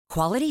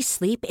Quality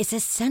sleep is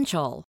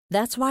essential.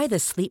 That's why the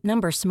Sleep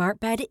Number Smart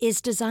Bed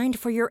is designed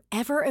for your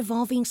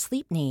ever-evolving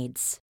sleep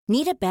needs.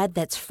 Need a bed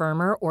that's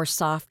firmer or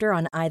softer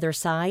on either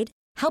side?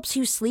 Helps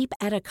you sleep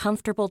at a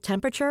comfortable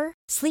temperature?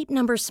 Sleep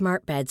Number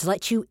Smart Beds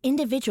let you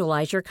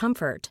individualize your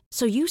comfort,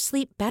 so you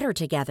sleep better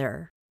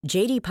together.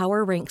 J.D.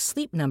 Power ranks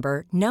Sleep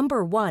Number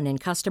number 1 in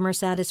customer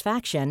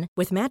satisfaction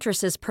with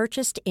mattresses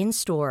purchased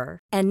in-store.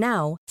 And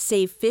now,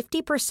 save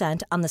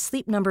 50% on the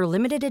Sleep Number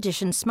Limited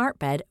Edition Smart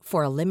Bed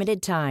for a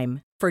limited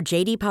time. For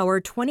J.D. Power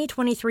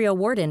 2023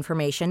 award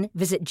information,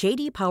 visit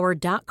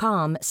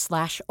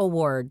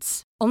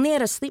jdpower.com/awards. Only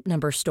at a Sleep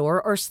Number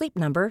store or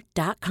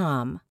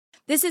sleepnumber.com.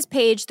 This is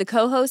Paige, the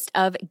co-host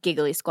of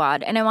Giggly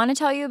Squad, and I want to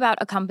tell you about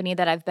a company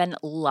that I've been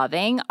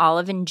loving,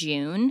 Olive &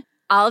 June.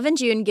 Olive &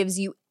 June gives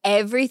you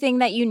everything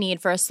that you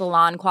need for a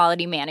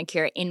salon-quality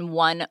manicure in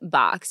one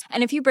box.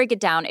 And if you break it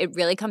down, it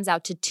really comes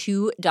out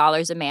to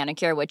 $2 a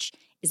manicure, which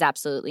is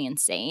absolutely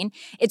insane.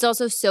 It's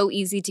also so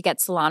easy to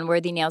get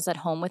salon-worthy nails at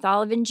home with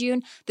Olive &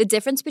 June. The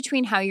difference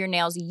between how your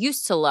nails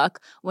used to look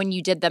when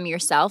you did them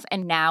yourself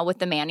and now with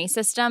the Mani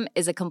system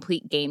is a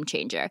complete game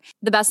changer.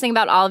 The best thing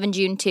about Olive &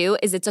 June, too,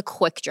 is it's a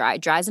quick dry.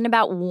 Dries in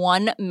about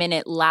 1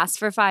 minute, lasts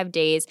for 5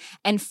 days,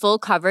 and full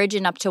coverage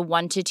in up to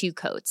 1 to 2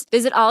 coats.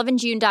 Visit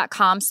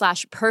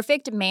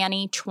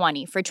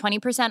oliveandjune.com/perfectmani20 for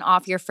 20%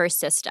 off your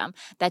first system.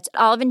 That's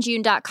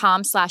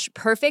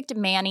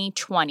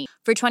oliveandjune.com/perfectmani20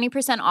 for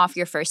 20% off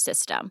your first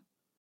system.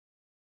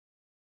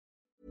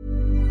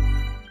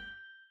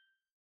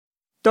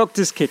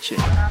 Doctor's Kitchen.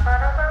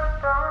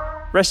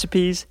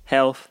 Recipes,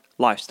 health,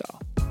 lifestyle.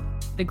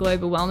 The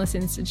Global Wellness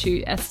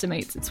Institute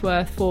estimates it's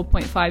worth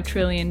 $4.5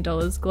 trillion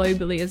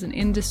globally as an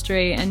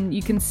industry, and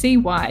you can see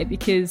why,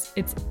 because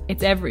it's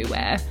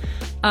everywhere.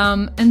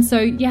 And so,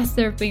 yes,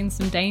 there have been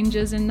some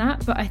dangers in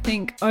that, but I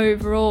think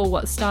overall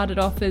what started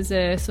off as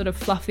a sort of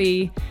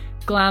fluffy,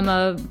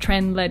 glamour,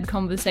 trend-led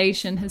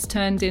conversation has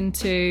turned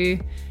into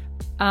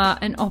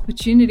an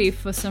opportunity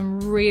for some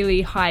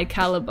really high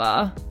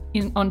caliber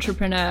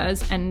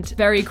entrepreneurs and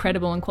very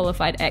credible and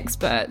qualified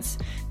experts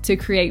to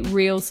create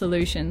real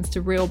solutions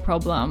to real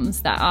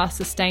problems that are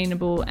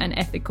sustainable and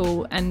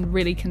ethical and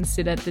really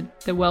consider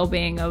the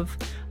well-being of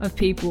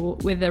people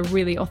with a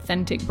really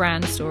authentic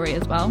brand story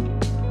as well.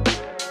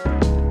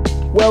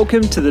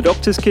 Welcome to the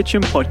Doctor's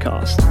Kitchen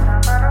podcast.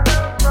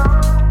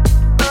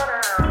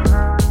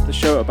 The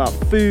show about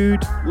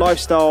food,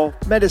 lifestyle,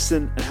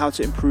 medicine, and how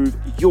to improve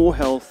your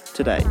health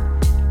today.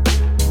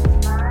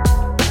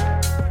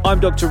 I'm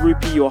Dr.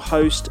 Rupi, your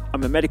host.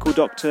 I'm a medical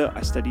doctor,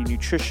 I study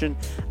nutrition,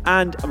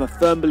 and I'm a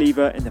firm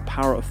believer in the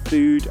power of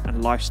food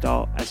and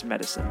lifestyle as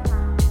medicine.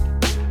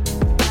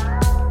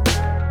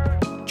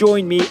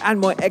 Join me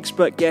and my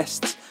expert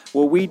guests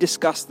where we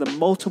discuss the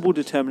multiple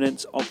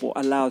determinants of what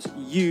allows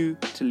you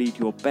to lead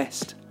your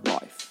best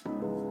life.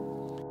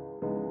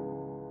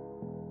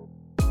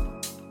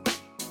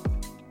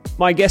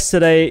 My guest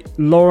today,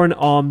 Lauren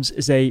Arms,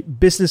 is a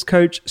business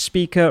coach,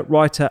 speaker,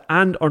 writer,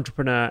 and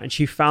entrepreneur, and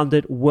she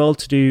founded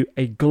Well2Do,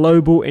 a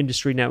global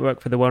industry network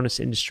for the wellness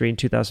industry in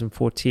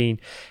 2014.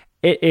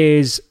 It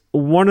is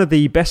one of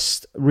the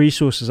best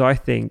resources, I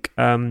think,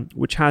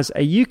 which has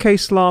a UK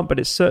slant, but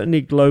it's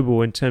certainly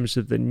global in terms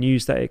of the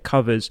news that it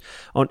covers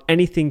on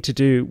anything to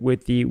do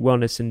with the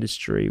wellness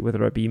industry,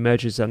 whether it be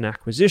mergers and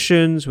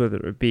acquisitions, whether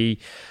it be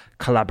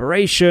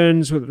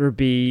collaborations, whether it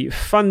be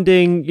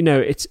funding. You know,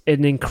 it's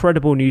an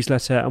incredible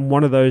newsletter, and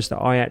one of those that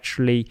I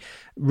actually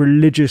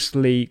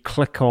religiously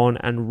click on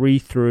and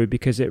read through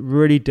because it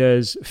really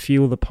does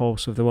feel the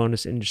pulse of the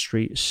wellness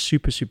industry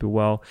super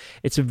well.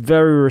 It's a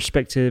very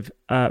respected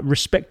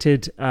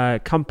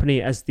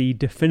company as the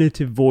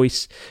definitive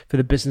voice for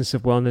the business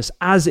of wellness,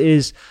 as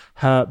is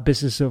her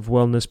Business of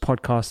Wellness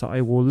podcast that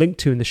I will link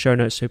to in the show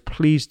notes. So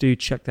please do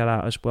check that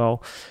out as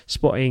well.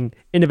 Spotting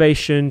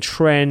innovation,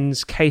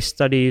 trends, case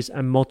studies,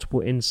 and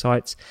multiple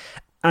insights.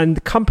 And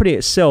the company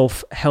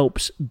itself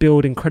helps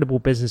build incredible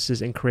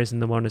businesses and careers in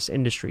the wellness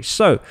industry.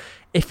 So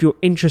if you're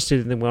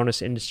interested in the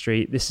wellness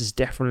industry, this is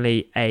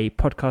definitely a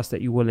podcast that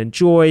you will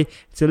enjoy.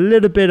 It's a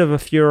little bit of a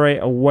foray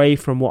away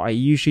from what I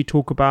usually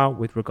talk about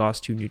with regards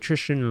to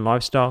nutrition and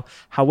lifestyle.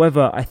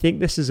 However, I think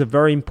this is a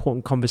very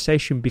important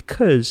conversation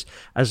because,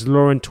 as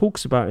Lauren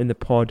talks about in the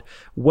pod,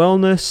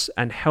 wellness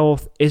and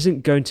health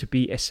isn't going to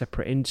be a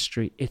separate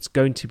industry. It's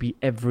going to be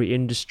every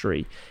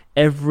industry.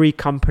 Every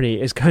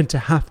company is going to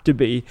have to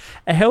be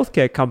a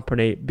healthcare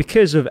company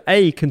because of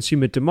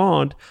consumer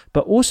demand,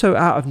 but also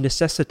out of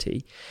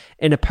necessity.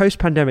 In a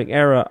post-pandemic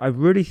era, I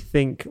really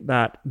think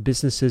that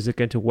businesses are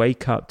going to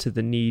wake up to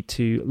the need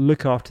to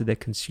look after their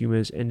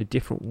consumers in a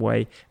different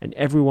way, and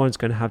everyone's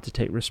going to have to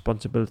take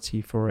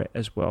responsibility for it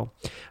as well.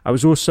 I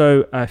was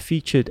also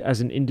featured as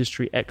an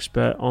industry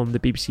expert on the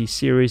BBC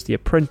series The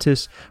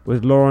Apprentice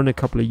with Lauren a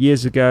couple of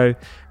years ago,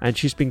 and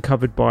she's been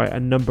covered by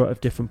a number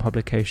of different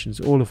publications,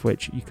 all of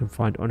which you can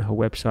find on her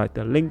website.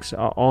 The links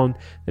are on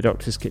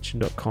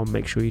thedoctorskitchen.com.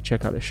 Make sure you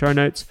check out the show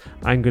notes.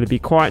 I'm going to be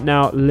quiet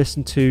now.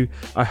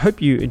 I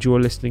hope you enjoy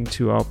listening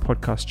to our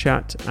podcast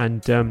chat,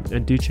 and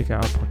do check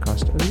out our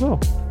podcast as well.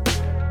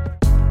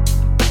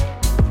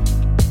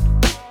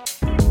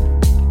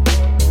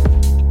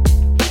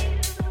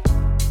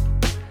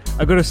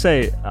 I got to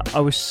say, I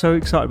was so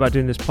excited about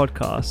doing this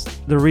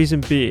podcast. The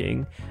reason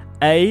being,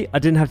 I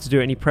didn't have to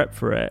do any prep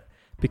for it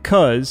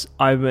because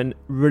I'm a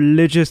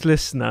religious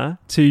listener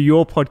to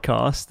your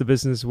podcast, The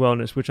Business of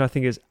Wellness, which I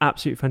think is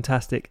absolutely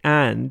fantastic.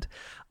 And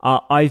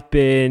I've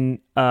been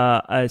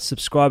a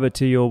subscriber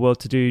to your Well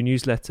To Do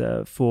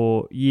newsletter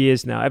for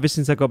years now, ever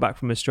since I got back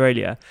from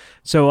Australia.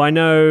 So I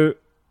know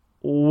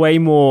way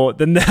more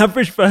than the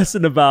average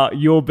person about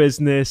your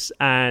business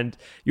and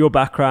your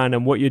background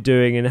and what you're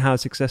doing and how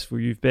successful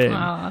you've been.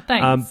 Oh,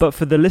 thanks. But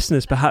for the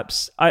listeners,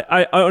 perhaps,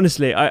 I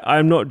honestly,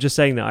 I'm not just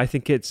saying that. I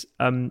think it's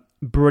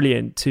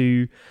brilliant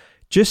to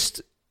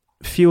just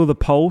feel the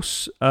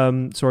pulse,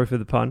 sorry for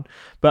the pun,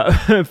 but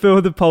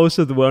feel the pulse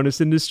of the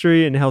wellness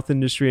industry and health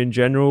industry in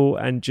general,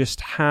 and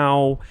just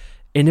how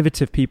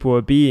innovative people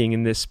are being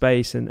in this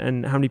space,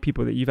 and how many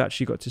people that you've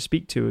actually got to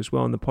speak to as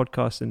well on the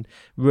podcast and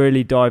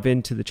really dive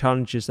into the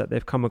challenges that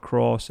they've come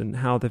across and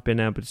how they've been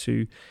able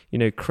to,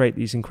 create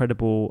these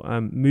incredible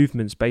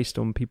movements based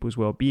on people's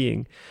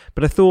well-being.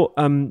 But I thought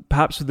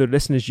perhaps for the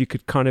listeners, you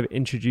could kind of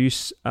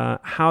introduce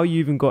how you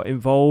even got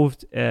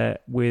involved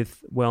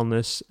with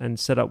wellness and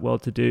set up Well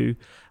To Do,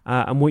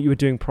 and what you were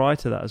doing prior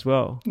to that as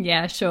well.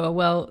 Yeah, sure.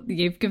 Well,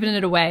 you've given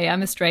it away.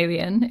 I'm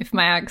Australian, if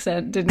my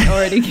accent didn't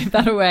already give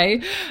that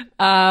away.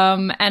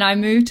 And I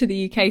moved to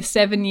the UK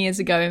 7 years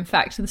ago. In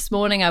fact, this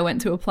morning I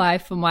went to apply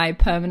for my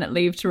permanent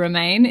leave to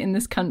remain in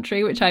this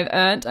country, which I've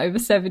earned over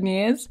 7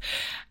 years.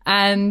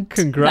 And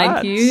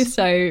congrats. Thank you.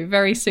 So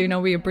very soon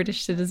I'll be a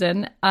British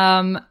citizen.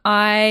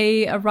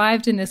 I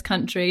arrived in this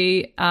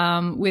country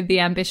with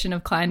the ambition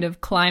of kind of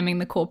climbing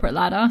the corporate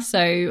ladder.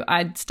 So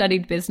I'd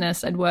studied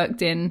business. I'd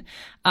worked in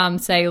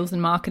sales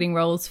and marketing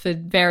roles for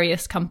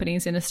various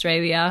companies in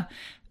Australia.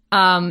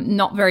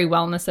 Not very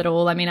wellness at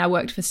all. I mean, I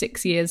worked for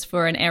 6 years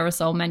for an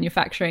aerosol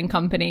manufacturing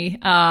company,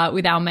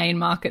 with our main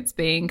markets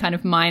being kind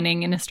of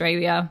mining in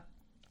Australia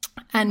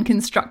and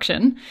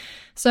construction.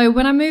 So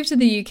when I moved to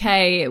the UK,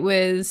 it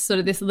was sort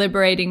of this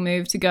liberating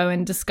move to go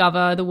and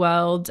discover the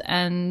world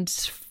and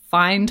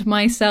find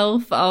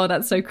myself. Oh,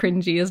 that's so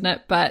cringy, isn't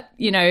it? But,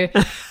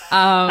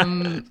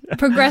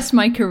 progress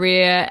my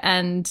career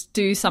and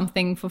do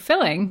something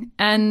fulfilling.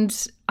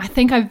 And I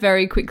think I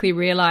very quickly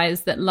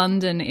realized that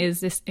London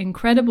is this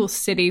incredible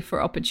city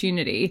for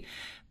opportunity,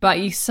 but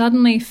you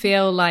suddenly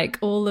feel like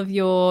all of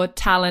your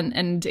talent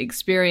and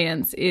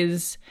experience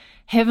is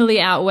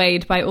heavily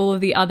outweighed by all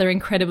of the other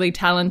incredibly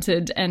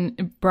talented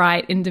and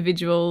bright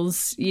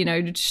individuals,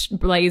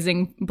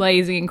 blazing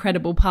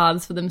incredible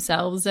paths for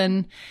themselves.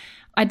 And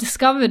I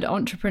discovered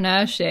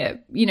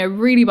entrepreneurship,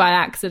 really by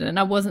accident.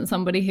 I wasn't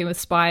somebody who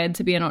aspired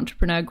to be an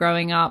entrepreneur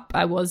growing up.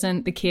 I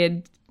wasn't the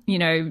kid,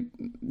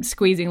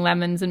 squeezing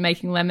lemons and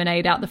making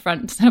lemonade out the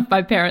front of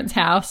my parents'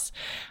 house.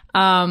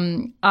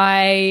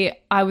 I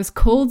was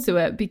called to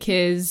it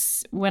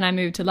because when I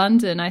moved to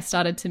London, I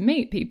started to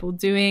meet people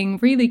doing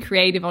really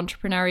creative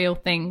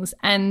entrepreneurial things,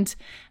 and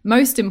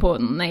most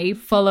importantly,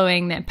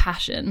 following their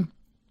passion.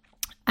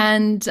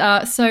 And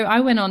so I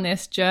went on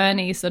this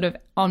journey sort of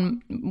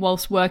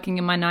whilst working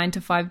in my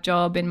 9-to-5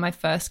 job in my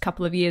first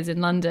couple of years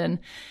in London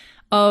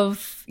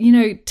of,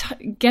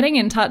 getting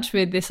in touch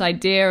with this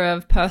idea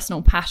of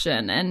personal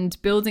passion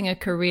and building a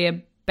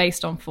career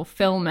based on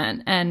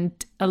fulfillment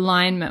and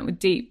alignment with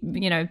deep,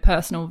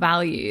 personal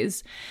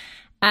values.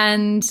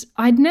 And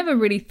I'd never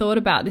really thought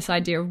about this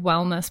idea of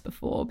wellness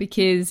before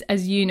because,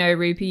 as you know,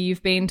 Rupi,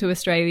 you've been to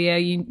Australia,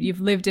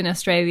 you've lived in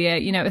Australia,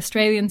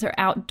 Australians are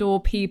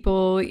outdoor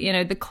people,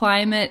 the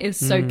climate is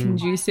so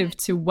conducive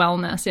to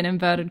wellness in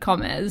inverted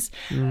commas.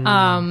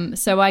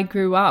 So I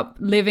grew up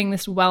living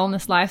this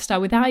wellness lifestyle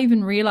without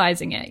even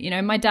realizing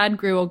it. My dad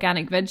grew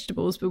organic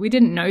vegetables, but we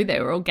didn't know they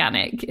were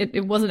organic.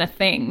 It wasn't a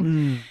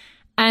thing.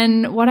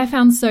 And what I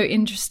found so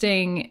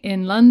interesting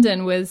in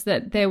London was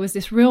that there was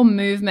this real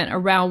movement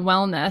around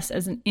wellness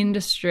as an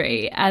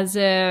industry, as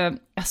a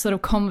sort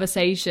of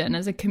conversation,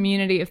 as a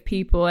community of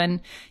people.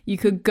 And you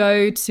could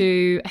go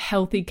to a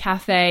healthy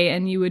cafe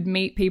and you would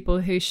meet people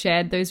who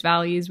shared those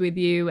values with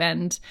you.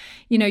 And,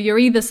 you're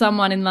either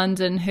someone in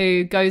London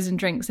who goes and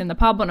drinks in the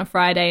pub on a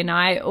Friday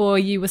night, or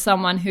you were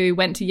someone who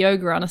went to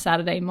yoga on a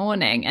Saturday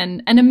morning,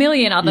 and a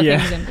million other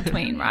things in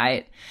between,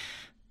 right?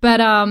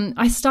 But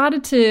I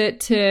started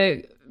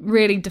to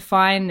really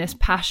define this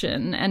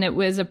passion, and it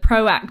was a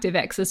proactive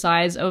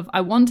exercise of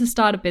I want to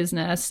start a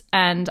business,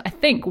 and I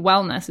think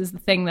wellness is the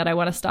thing that I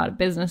want to start a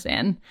business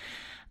in.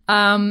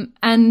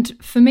 And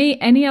for me,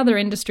 any other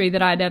industry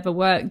that I'd ever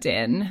worked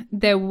in,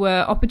 there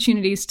were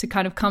opportunities to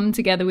kind of come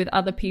together with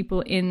other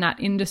people in that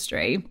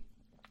industry.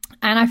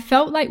 And I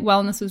felt like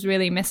wellness was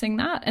really missing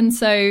that. And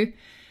so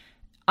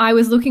I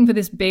was looking for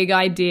this big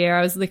idea.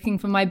 I was looking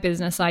for my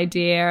business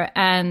idea.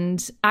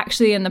 And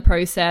actually in the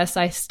process,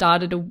 I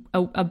started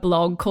a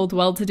blog called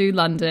Well To Do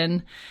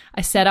London.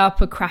 I set up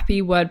a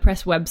crappy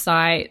WordPress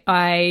website.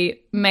 I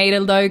made a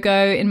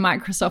logo in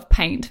Microsoft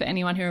Paint for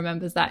anyone who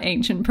remembers that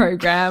ancient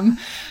program.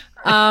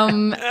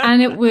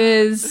 And it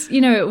was,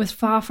 it was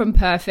far from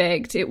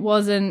perfect. It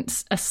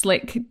wasn't a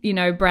slick,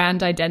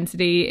 brand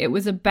identity. It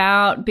was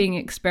about being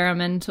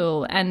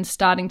experimental and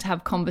starting to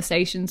have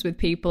conversations with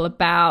people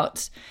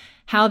about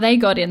how they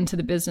got into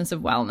the business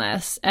of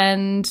wellness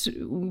and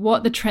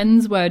what the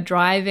trends were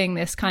driving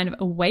this kind of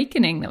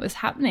awakening that was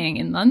happening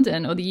in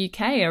London or the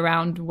UK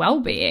around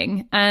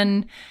well-being.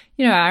 And,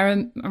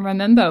 I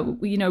remember,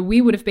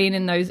 we would have been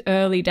in those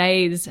early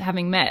days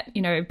having met,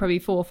 probably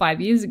 4 or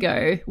 5 years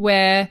ago,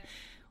 where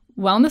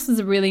wellness is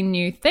a really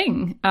new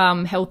thing.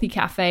 Healthy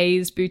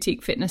cafes,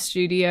 boutique fitness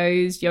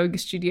studios, yoga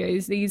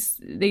studios, these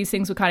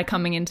things were kind of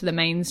coming into the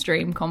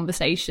mainstream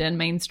conversation,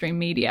 mainstream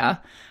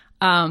media.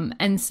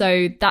 And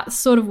so that's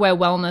sort of where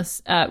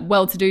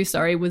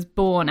Well2Do, was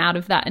born, out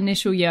of that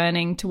initial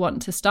yearning to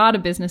want to start a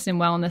business in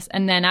wellness.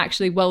 And then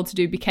actually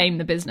Well2Do became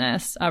the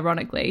business,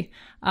 ironically.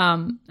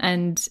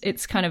 And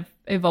it's kind of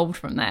evolved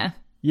from there.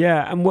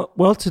 Yeah. And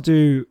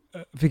Well2Do,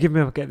 forgive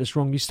me if I get this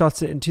wrong, you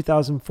started it in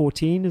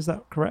 2014, is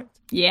that correct?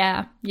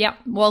 Yeah. Yep.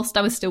 Whilst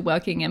I was still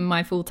working in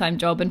my full-time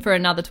job, and for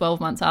another 12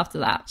 months after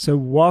that. So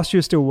whilst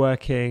you're still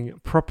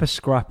working, proper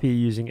scrappy,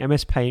 using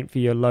MS Paint for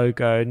your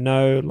logo,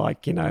 no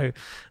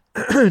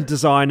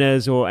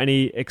designers or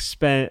any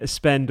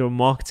spend or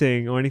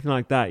marketing or anything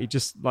like that. You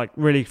just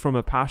really from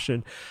a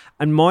passion.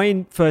 And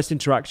my first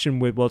interaction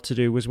with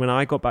Well2Do was when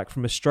I got back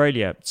from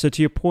Australia. So to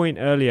your point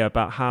earlier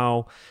about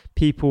how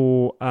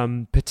people,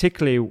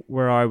 particularly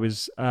where I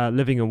was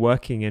living and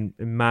working in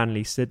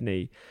Manly,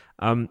 Sydney,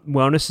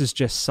 wellness is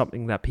just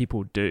something that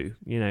people do.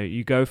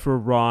 You go for a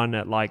run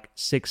at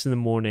 6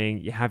 a.m,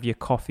 you have your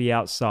coffee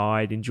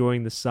outside,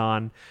 enjoying the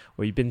sun,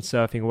 or you've been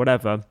surfing or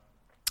whatever.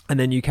 And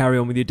then you carry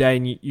on with your day,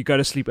 and you go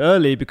to sleep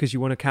early because you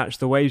want to catch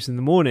the waves in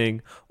the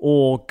morning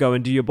or go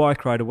and do your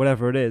bike ride or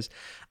whatever it is.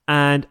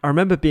 And I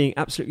remember being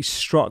absolutely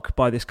struck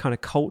by this kind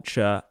of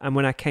culture. And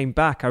when I came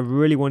back, I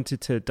really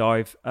wanted to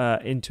dive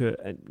into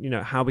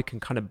it, how we can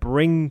kind of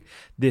bring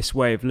this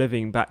way of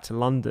living back to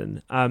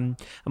London. And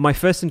my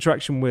first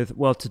interaction with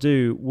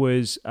Well2Do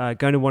was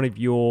going to one of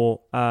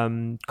your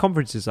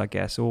conferences, I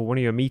guess, or one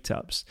of your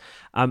meetups.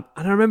 And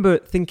I remember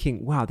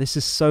thinking, wow, this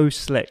is so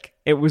slick.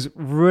 It was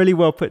really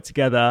well put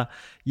together.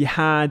 You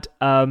had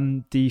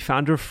the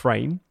founder of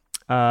Frame.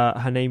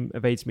 Her name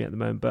evades me at the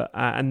moment, but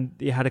and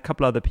you had a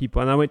couple other people.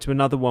 And I went to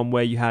another one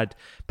where you had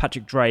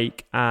Patrick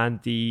Drake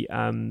and the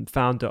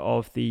founder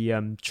of the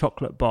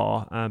chocolate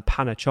bar,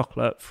 Panna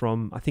Chocolate,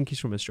 I think he's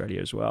from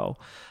Australia as well,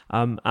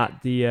 at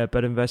the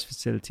Bed and Vest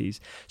facilities.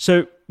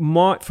 So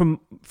from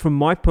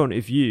my point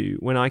of view,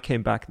 when I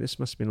came back, this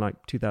must have been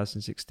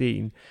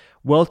 2016,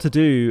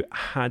 Well2Do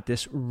had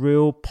this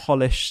real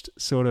polished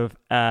sort of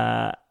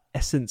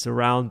essence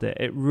around it.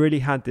 It really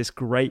had this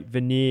great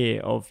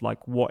veneer of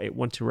what it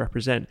wanted to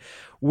represent.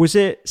 Was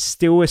it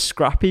still as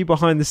scrappy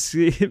behind the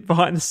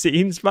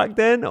scenes back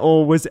then,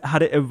 or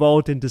had it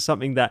evolved into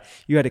something that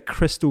you had a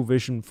crystal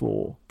vision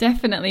for?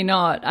 Definitely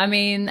not. I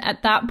mean,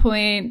 at that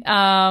point,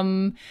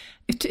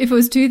 if it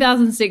was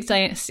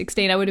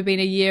 2016, I would have been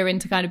a year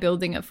into kind of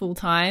building it full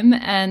time,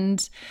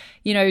 and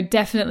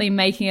definitely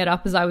making it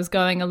up as I was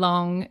going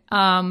along,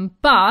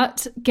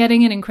 but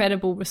getting an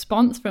incredible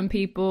response from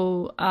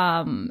people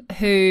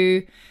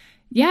who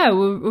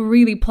were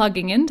really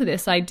plugging into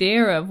this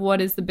idea of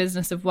what is the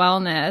business of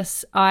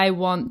wellness. I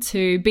want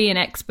to be an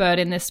expert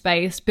in this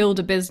space, build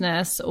a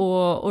business,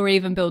 or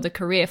even build a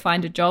career,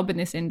 find a job in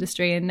this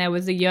industry. And there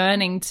was a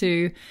yearning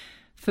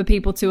for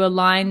people to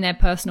align their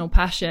personal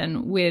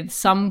passion with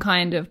some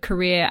kind of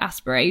career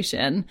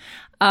aspiration.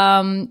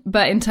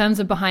 But in terms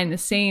of behind the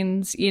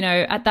scenes,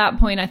 at that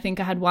point, I think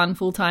I had one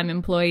full-time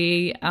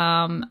employee.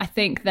 I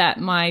think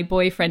that my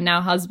boyfriend, now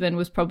husband,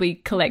 was probably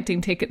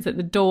collecting tickets at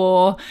the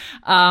door.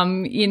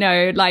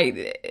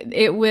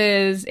 It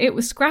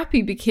was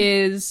scrappy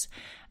because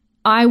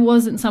I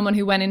wasn't someone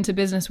who went into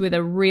business with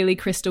a really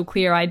crystal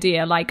clear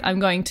idea, like I'm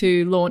going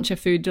to launch a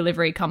food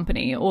delivery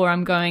company, or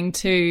I'm going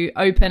to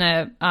open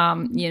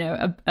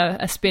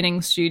a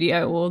spinning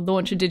studio, or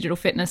launch a digital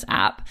fitness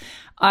app.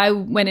 I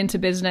went into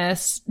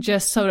business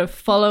just sort of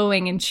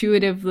following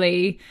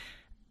intuitively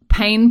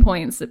pain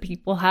points that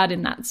people had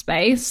in that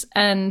space.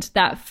 And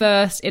that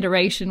first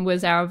iteration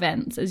was our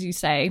events, as you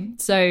say.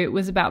 So it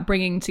was about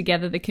bringing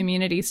together the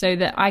community so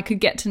that I could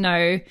get to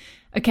know,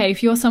 okay,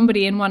 if you're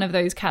somebody in one of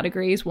those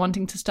categories,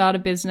 wanting to start a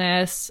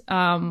business,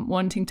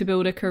 wanting to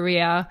build a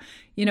career,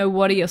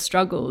 what are your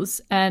struggles?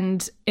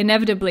 And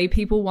inevitably,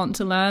 people want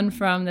to learn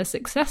from the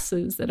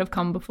successes that have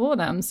come before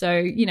them.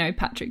 So,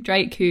 Patrick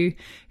Drake, who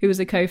was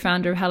a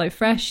co-founder of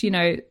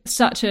HelloFresh,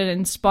 such an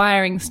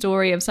inspiring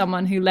story of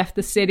someone who left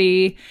the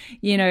city,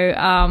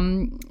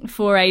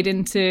 forayed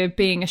into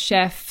being a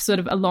chef sort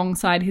of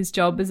alongside his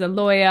job as a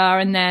lawyer,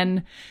 and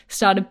then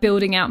started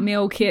building out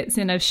meal kits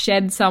in a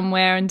shed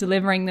somewhere and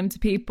delivering them to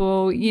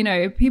people.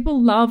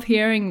 People love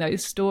hearing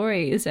those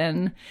stories,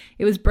 and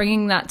it was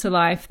bringing that to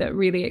life that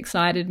really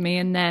excited me.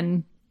 And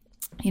then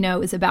it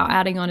was about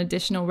adding on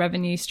additional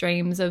revenue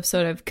streams of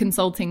sort of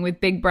consulting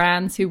with big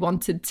brands who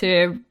wanted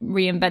to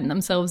reinvent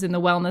themselves in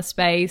the wellness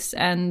space,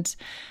 and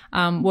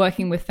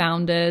working with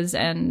founders,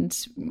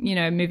 and,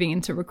 moving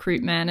into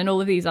recruitment and all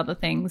of these other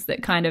things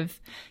that kind of,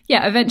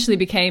 eventually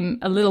became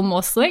a little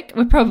more slick.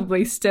 We're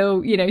probably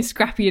still,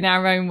 scrappy in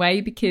our own way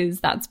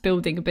because that's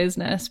building a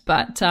business.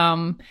 But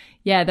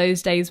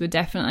those days were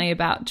definitely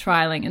about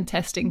trialing and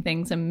testing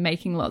things and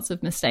making lots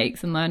of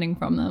mistakes and learning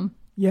from them.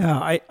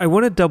 Yeah, I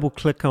want to double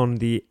click on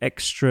the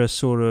extra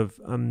sort of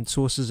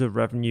sources of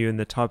revenue and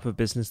the type of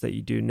business that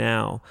you do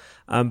now.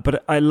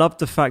 But I love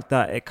the fact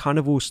that it kind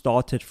of all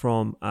started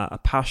from a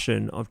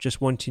passion of just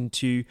wanting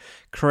to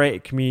create a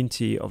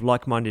community of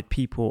like-minded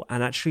people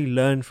and actually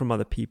learn from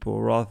other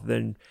people, rather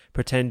than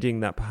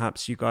pretending that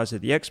perhaps you guys are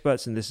the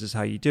experts and this is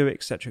how you do it,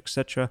 etc.,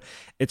 etc.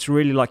 It's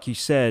really, like you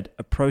said,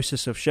 a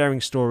process of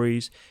sharing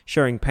stories,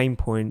 sharing pain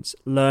points,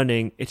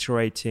 learning,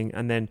 iterating,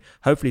 and then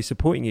hopefully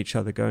supporting each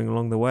other going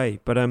along the way.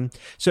 But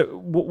so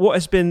what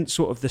has been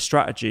sort of the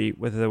strategy,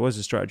 whether there was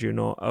a strategy or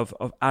not, of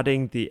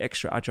adding the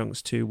extra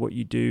adjuncts to what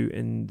you do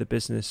in the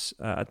business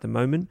at the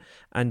moment,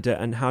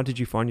 and how did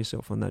you find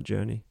yourself on that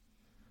journey?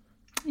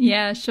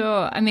 Yeah,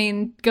 sure. I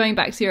mean, going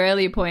back to your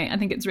earlier point, I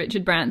think it's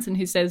Richard Branson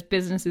who says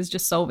business is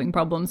just solving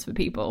problems for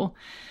people.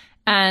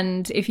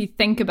 And if you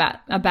think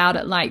about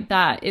it like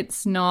that,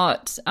 it's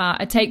not,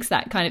 it takes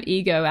that kind of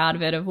ego out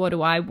of it of what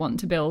do I want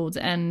to build,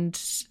 and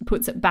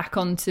puts it back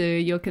onto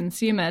your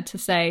consumer to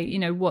say,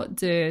 what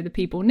do the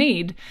people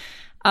need?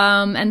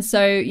 And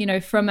so,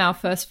 from our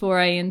first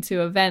foray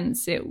into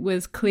events, it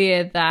was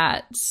clear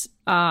that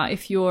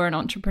if you're an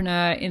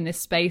entrepreneur in this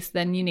space,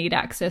 then you need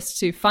access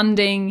to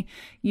funding,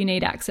 you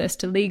need access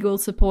to legal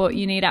support,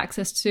 you need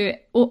access to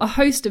a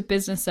host of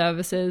business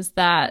services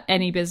that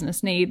any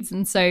business needs.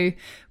 And so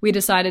we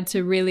decided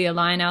to really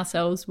align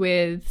ourselves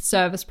with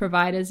service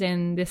providers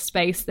in this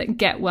space that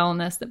get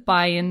wellness, that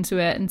buy into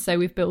it. And so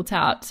we've built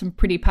out some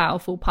pretty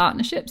powerful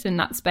partnerships in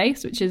that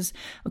space, which is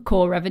a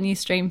core revenue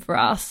stream for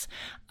us.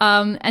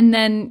 And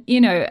then,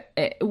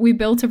 we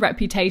built a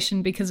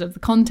reputation because of the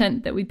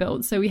content that we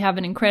built. So we have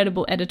an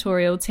incredible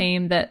editorial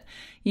team that,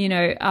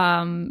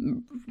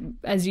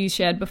 as you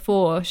shared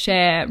before,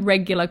 share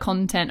regular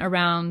content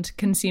around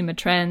consumer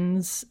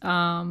trends,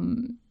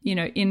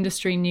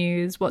 industry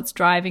news, what's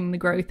driving the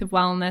growth of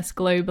wellness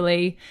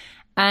globally.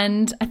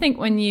 And I think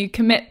when you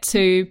commit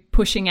to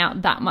pushing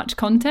out that much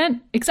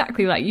content,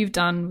 exactly like you've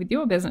done with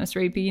your business,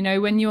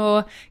 Rupi, when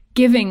you're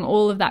giving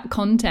all of that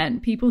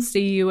content, people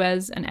see you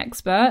as an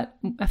expert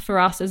for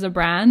us as a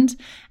brand.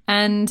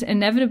 And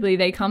inevitably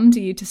they come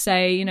to you to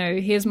say,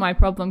 here's my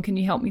problem, can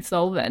you help me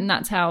solve it? And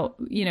that's how,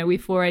 we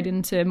forayed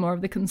into more of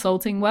the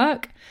consulting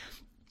work.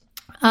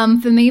 For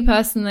me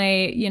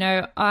personally,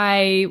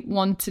 I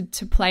wanted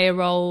to play a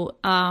role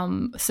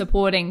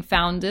supporting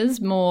founders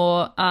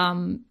more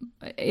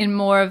in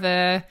more of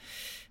a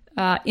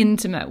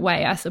intimate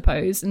way, I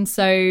suppose. And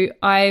so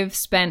I've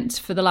spent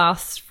for the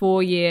last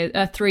 3 years,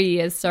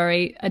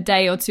 a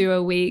day or two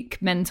a week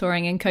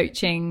mentoring and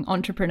coaching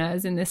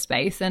entrepreneurs in this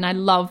space. And I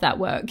love that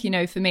work.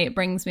 For me, it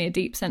brings me a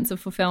deep sense of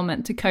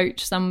fulfillment to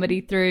coach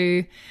somebody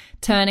through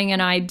turning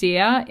an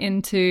idea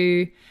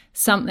into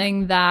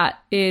something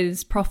that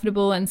is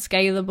profitable and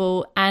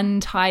scalable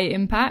and high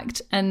impact,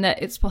 and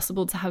that it's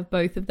possible to have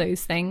both of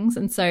those things.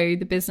 And so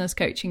the business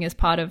coaching is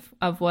part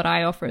of what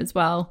I offer as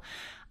well.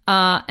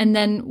 And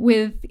then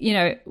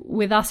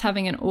with us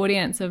having an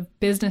audience of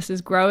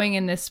businesses growing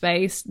in this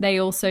space, they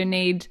also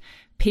need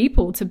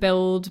people to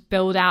build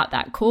out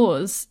that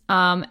cause.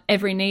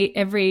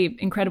 Every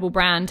incredible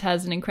brand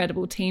has an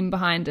incredible team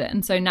behind it.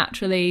 And so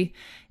naturally,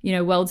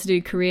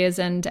 Well-to-Do Careers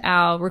and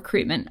our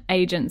recruitment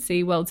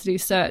agency, Well-to-Do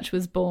Search,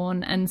 was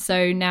born. And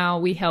so now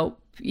we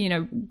help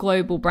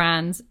global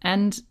brands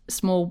and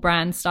small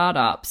brand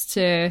startups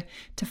to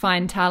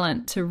find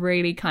talent to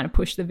really kind of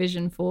push the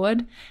vision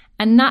forward.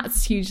 And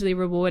that's hugely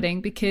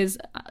rewarding because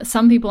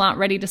some people aren't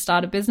ready to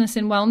start a business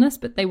in wellness,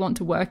 but they want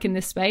to work in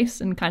this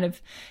space and kind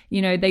of,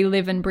 they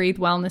live and breathe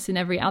wellness in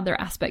every other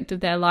aspect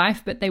of their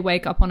life, but they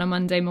wake up on a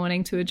Monday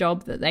morning to a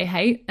job that they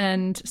hate.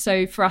 And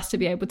so for us to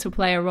be able to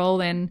play a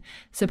role in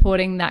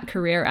supporting that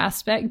career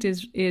aspect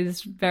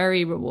is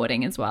very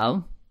rewarding as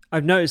well.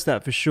 I've noticed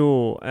that for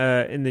sure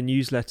in the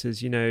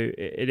newsletters.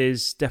 It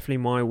is definitely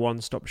my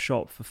one-stop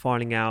shop for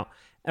finding out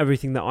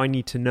everything that I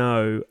need to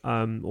know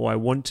or I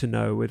want to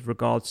know with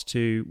regards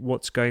to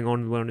what's going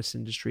on in the wellness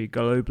industry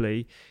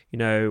globally,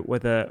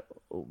 whether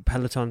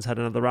Peloton's had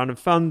another round of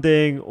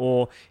funding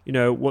or,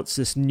 what's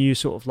this new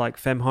sort of like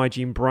femme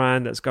hygiene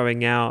brand that's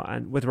going out,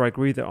 and whether I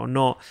agree with it or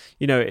not,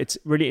 it's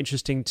really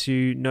interesting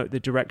to note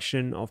the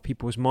direction of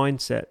people's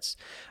mindsets.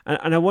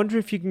 And I wonder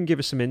if you can give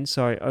us some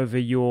insight over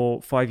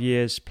your 5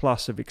 years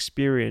plus of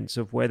experience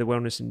of where the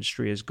wellness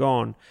industry has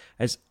gone,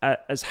 as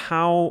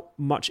how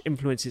much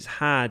influence it's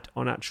had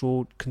on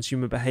actual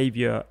consumer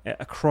behavior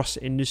across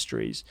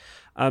industries.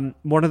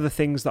 One of the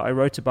things that I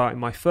wrote about in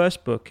my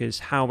first book is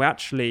how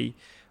actually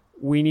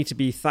we need to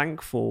be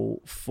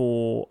thankful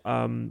for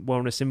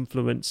wellness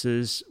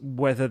influencers,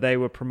 whether they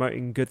were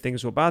promoting good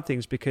things or bad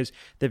things, because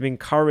they've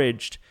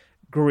encouraged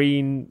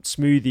green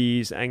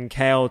smoothies and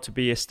kale to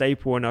be a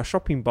staple in our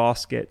shopping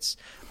baskets,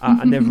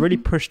 and they've really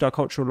pushed our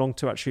culture along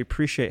to actually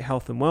appreciate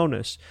health and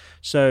wellness.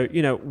 So,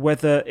 you know,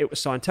 whether it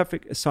was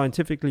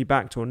scientifically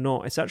backed or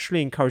not, it's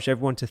actually encouraged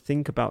everyone to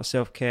think about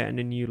self-care in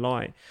a new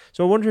light.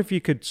 So I wonder if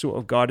you could sort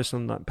of guide us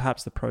on that,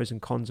 perhaps the pros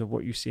and cons of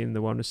what you see in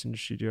the wellness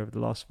industry over the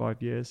last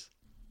 5 years.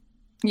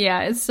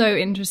 Yeah, it's so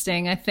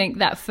interesting. I think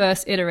that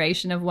first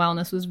iteration of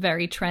wellness was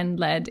very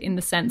trend-led in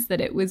the sense that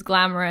it was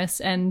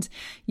glamorous, and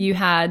you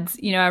had,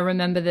 you know, I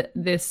remember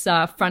this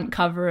front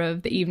cover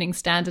of the Evening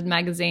Standard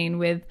magazine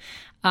with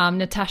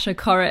Natasha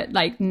Corrett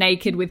like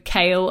naked with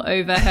kale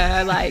over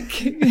her,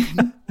 like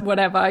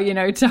whatever, you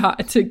know,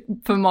 to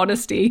for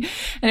modesty.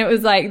 And it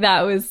was like,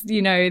 that was,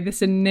 you know,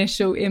 this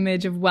initial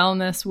image of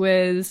wellness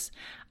was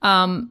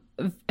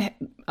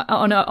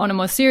on a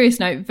more serious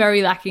note,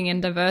 very lacking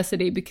in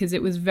diversity, because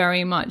it was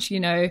very much, you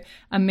know,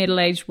 a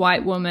middle-aged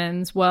white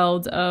woman's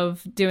world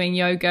of doing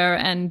yoga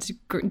and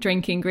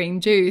drinking green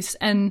juice.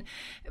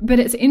 But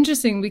it's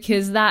interesting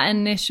because that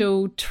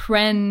initial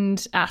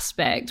trend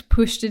aspect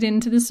pushed it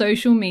into the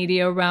social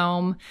media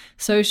realm.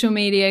 Social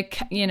media,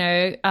 you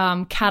know,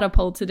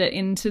 catapulted it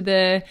into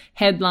the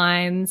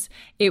headlines.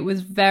 It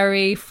was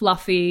very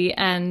fluffy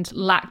and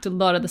lacked a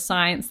lot of the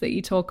science that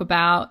you talk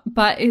about,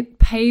 but it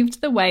paved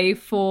the way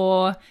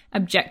for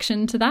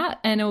objection to that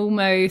and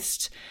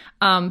almost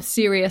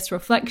serious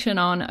reflection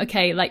on,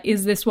 okay, like,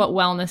 is this what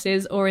wellness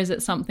is, or is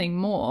it something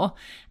more?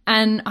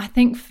 And I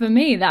think for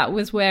me, that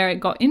was where it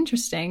got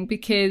interesting,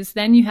 because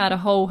then you had a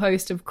whole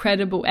host of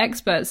credible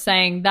experts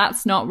saying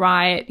that's not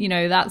right, you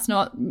know, that's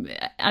not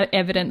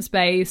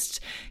evidence-based,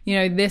 you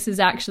know, this is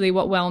actually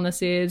what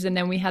wellness is. And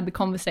then we had the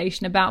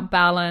conversation about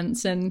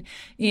balance and,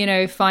 you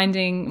know,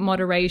 finding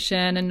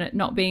moderation and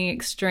not being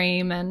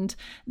extreme. And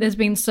there's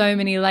been so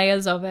many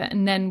layers of it.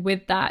 And then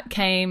with that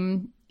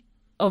came,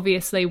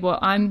 obviously, what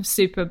I'm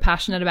super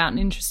passionate about and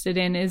interested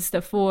in is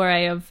the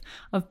foray of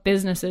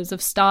businesses,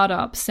 of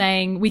startups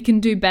saying we can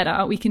do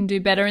better. We can do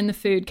better in the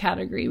food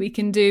category. We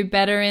can do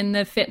better in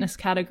the fitness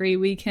category.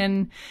 We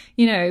can,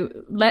 you know,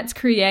 let's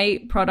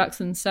create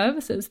products and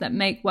services that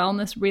make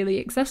wellness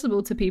really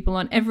accessible to people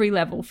on every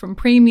level, from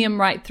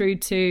premium right through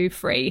to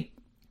free.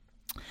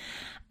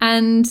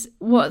 And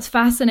what's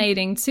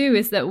fascinating too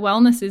is that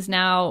wellness is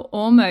now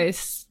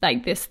almost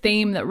like this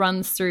theme that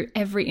runs through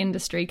every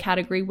industry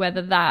category,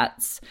 whether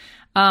that's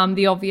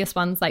the obvious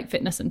ones like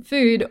fitness and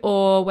food,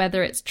 or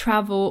whether it's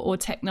travel or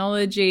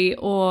technology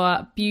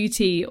or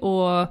beauty,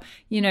 or,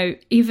 you know,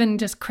 even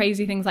just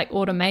crazy things like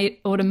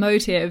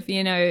automotive.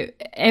 You know,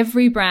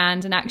 every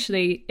brand, and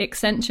actually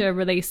Accenture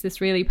released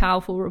this really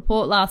powerful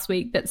report last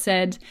week that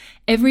said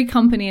every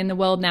company in the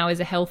world now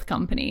is a health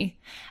company.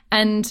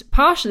 And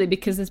partially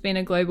because there's been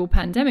a global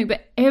pandemic,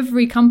 but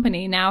every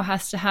company now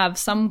has to have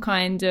some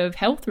kind of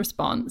health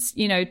response,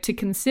 you know, to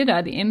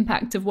consider the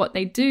impact of what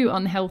they do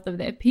on the health of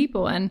their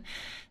people. And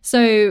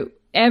so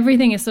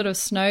everything is sort of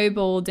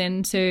snowballed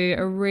into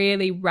a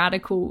really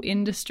radical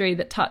industry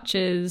that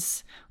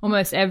touches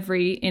almost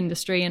every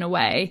industry in a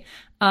way.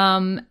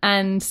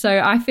 And so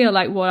I feel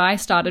like what I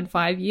started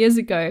 5 years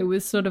ago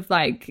was sort of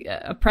like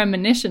a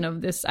premonition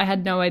of this. I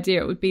had no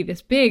idea it would be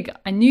this big.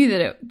 I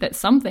knew that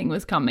something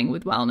was coming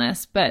with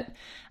wellness, but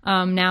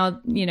now,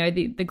 you know,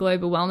 the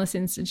Global Wellness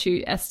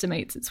Institute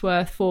estimates it's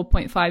worth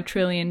 $4.5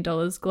 trillion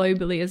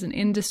globally as an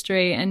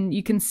industry. And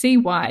you can see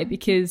why,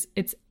 because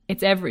it's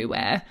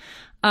everywhere.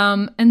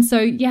 And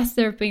so, yes,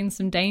 there have been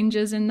some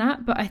dangers in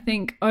that, but I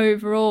think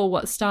overall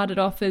what started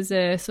off as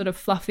a sort of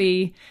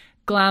fluffy,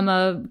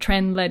 glamour,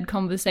 trend-led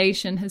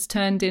conversation has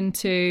turned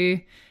into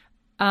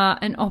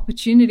an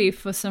opportunity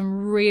for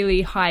some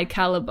really high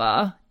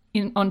caliber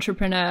in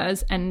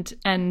entrepreneurs and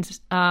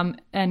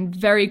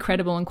very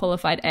credible and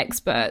qualified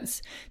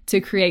experts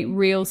to create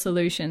real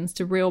solutions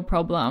to real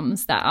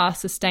problems that are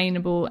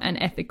sustainable and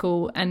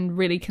ethical and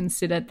really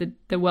consider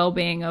the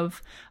well-being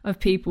of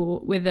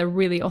people with a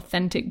really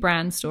authentic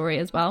brand story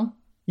as well.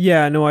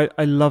 Yeah, no,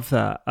 I love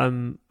that.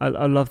 I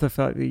love the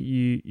fact that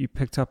you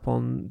picked up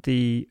on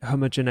the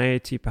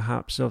homogeneity,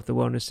 perhaps, of the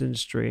wellness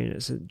industry,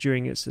 and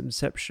during its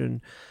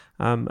inception.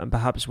 And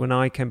perhaps when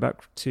I came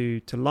back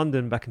to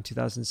London back in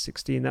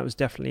 2016, that was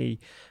definitely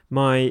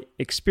my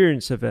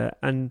experience of it.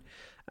 And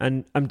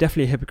I'm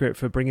definitely a hypocrite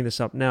for bringing this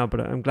up now, but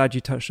I'm glad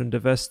you touched on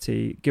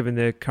diversity, given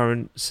the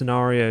current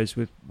scenarios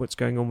with what's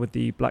going on with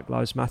the Black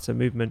Lives Matter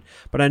movement.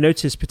 But I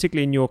noticed,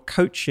 particularly in your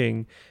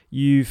coaching,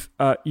 you've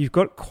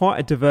got quite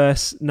a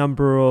diverse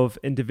number of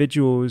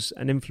individuals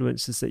and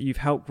influencers that you've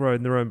helped grow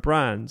in their own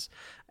brands.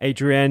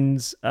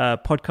 Adrienne's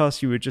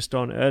podcast you were just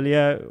on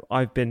earlier,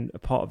 I've been a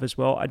part of as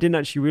well. I didn't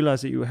actually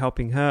realize that you were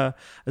helping her,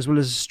 as well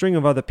as a string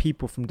of other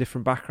people from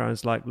different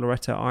backgrounds like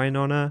Loretta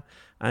Iannona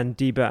and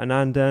Deepa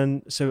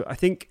Anandan. So I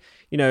think,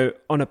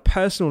 on a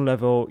personal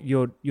level,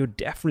 you're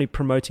definitely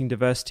promoting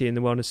diversity in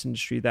the wellness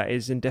industry that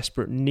is in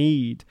desperate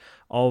need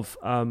of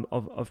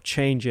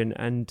change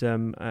and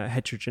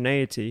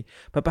heterogeneity.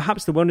 But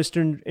perhaps the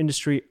wellness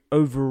industry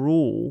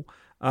overall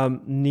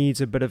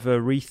needs a bit of a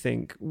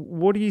rethink.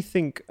 What do you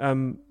think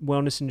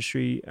wellness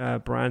industry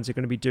brands are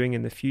going to be doing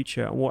in the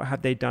future, and what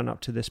have they done up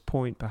to this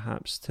point,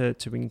 perhaps, to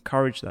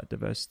encourage that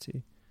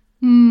diversity?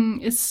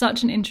 It's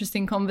such an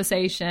interesting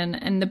conversation,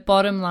 and the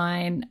bottom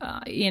line,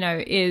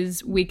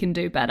 is we can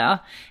do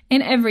better.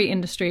 In every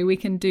industry, we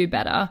can do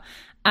better.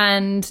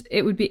 And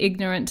it would be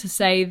ignorant to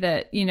say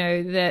that,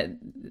 that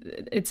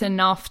it's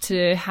enough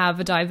to have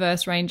a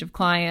diverse range of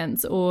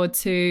clients, or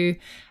to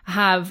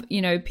have,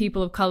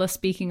 people of color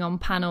speaking on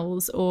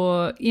panels,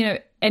 or,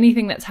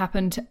 anything that's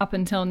happened up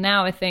until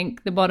now. I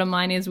think the bottom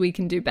line is we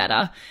can do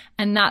better.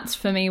 And that's,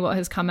 for me, what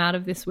has come out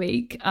of this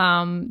week,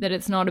 that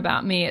it's not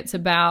about me. It's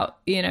about,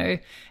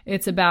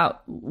 it's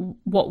about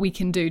what we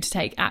can do to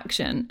take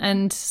action.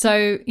 And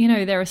so,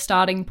 there are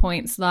starting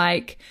points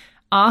like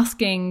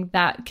asking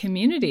that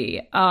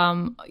community,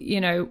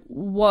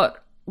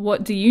 what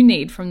do you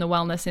need from the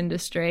wellness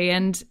industry?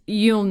 And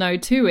you'll know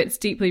too, it's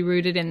deeply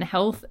rooted in the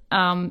health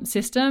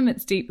system.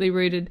 It's deeply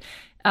rooted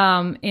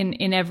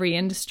in every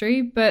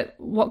industry. But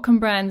what can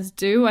brands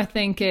do? I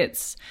think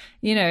it's,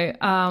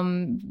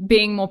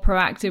 being more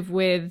proactive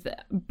with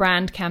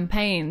brand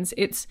campaigns.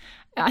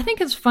 I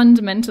think it's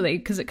fundamentally,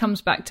 because it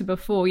comes back to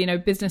before,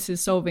 businesses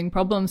solving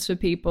problems for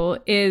people,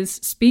 is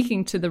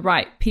speaking to the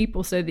right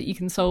people so that you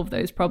can solve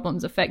those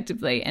problems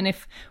effectively. And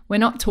if we're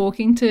not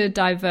talking to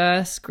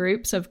diverse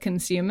groups of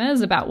consumers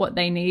about what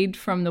they need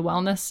from the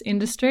wellness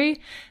industry,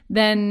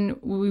 then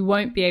we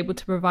won't be able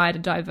to provide a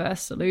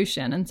diverse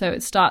solution. And so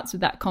it starts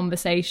with that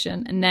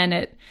conversation, and then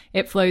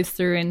it flows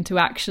through into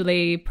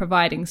actually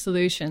providing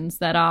solutions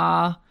that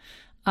are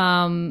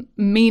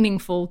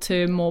meaningful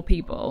to more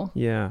people.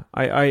 Yeah,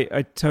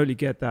 I totally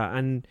get that.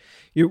 And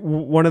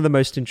one of the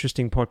most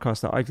interesting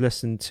podcasts that I've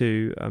listened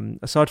to,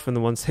 aside from the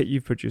ones that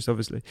you've produced,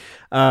 obviously,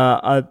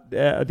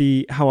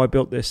 the How I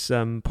Built This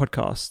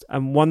podcast,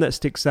 and one that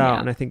sticks out,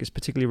 and I think is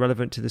particularly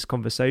relevant to this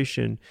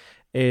conversation,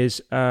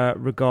 is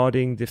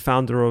regarding the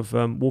founder of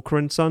Walker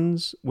and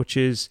Sons, which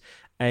is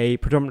a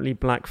predominantly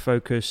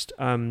black-focused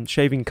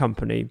shaving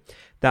company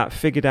that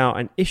figured out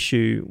an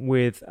issue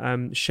with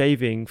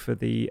shaving for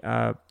the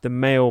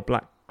male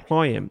black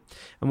client.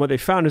 And what they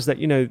found is that,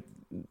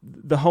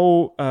 the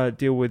whole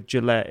deal with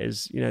Gillette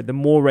is, the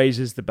more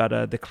razors, the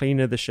better, the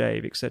cleaner the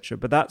shave, etc.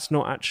 But that's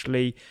not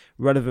actually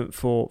relevant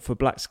for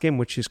black skin,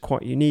 which is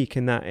quite unique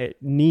in that it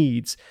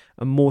needs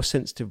a more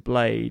sensitive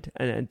blade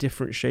and a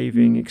different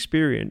shaving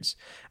experience.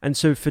 And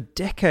so for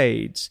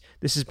decades,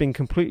 this has been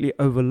completely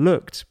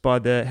overlooked by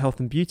the health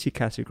and beauty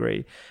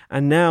category.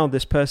 And now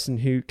this person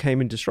who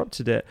came and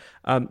disrupted it,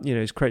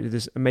 has created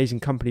this amazing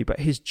company. But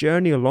his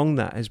journey along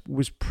that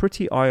was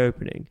pretty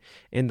eye-opening,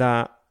 in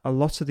that a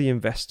lot of the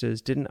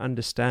investors didn't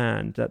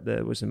understand that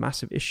there was a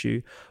massive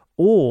issue,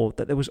 or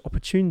that there was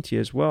opportunity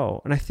as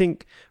well. And I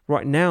think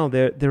right now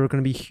there are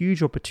going to be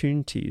huge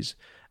opportunities.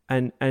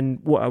 And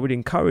what I would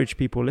encourage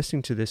people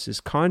listening to this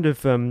is kind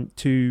of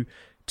to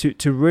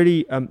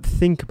really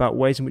think about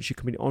ways in which you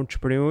can be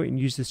entrepreneurial and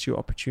use this as your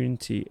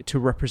opportunity to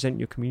represent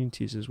your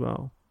communities as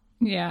well.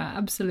 Yeah,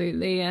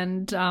 absolutely.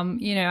 And,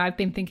 I've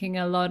been thinking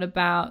a lot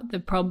about the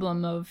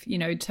problem of,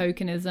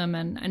 tokenism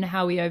and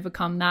how we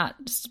overcome that,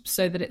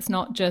 so that it's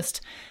not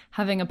just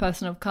having a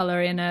person of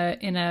color in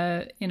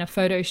a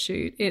photo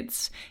shoot.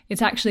 It's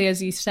actually,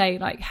 as you say,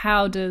 like,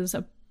 how does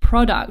a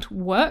product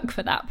work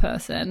for that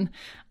person?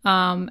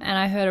 And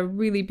I heard a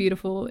really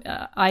beautiful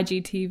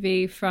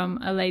IGTV from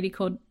a lady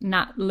called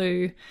Nat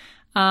Liu.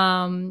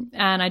 And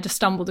I just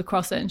stumbled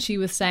across it, and she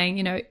was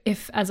saying,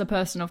 if as a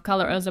person of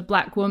color, as a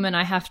black woman,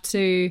 I have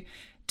to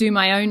do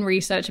my own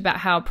research about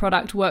how a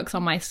product works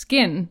on my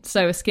skin,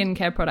 so a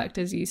skincare product,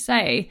 as you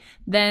say,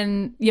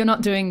 then you're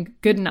not doing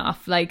good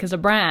enough, like, as a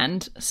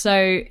brand.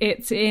 So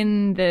it's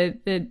in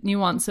the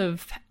nuance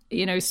of,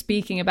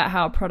 speaking about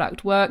how a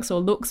product works, or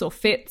looks, or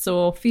fits,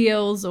 or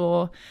feels,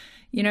 or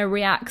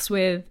reacts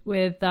with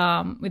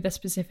a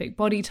specific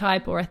body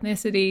type or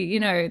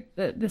ethnicity.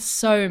 There's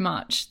so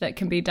much that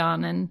can be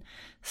done. And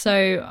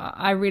so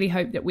I really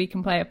hope that we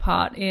can play a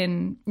part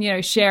in,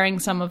 sharing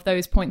some of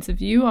those points of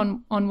view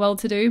on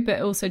well-to-do,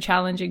 but also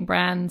challenging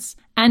brands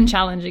and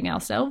challenging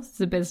ourselves as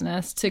a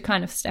business to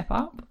kind of step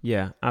up.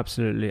 Yeah,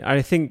 absolutely.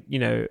 I think,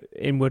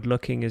 inward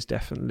looking is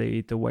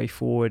definitely the way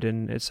forward.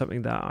 And it's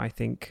something that I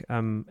think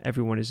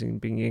everyone is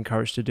being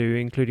encouraged to do,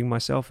 including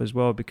myself as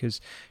well,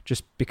 because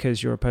just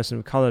because you're a person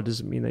of color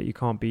doesn't mean that you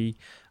can't be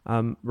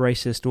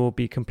racist or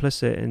be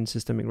complicit in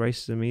systemic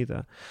racism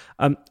either.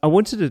 I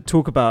wanted to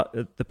talk about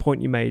the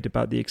point you made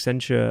about the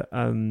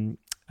Accenture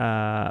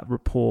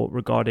report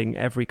regarding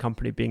every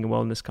company being a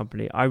wellness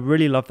company. I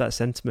really love that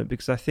sentiment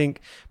because I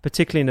think,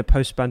 particularly in a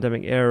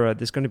post-pandemic era,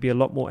 there's going to be a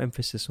lot more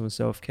emphasis on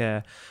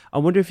self-care. I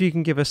wonder if you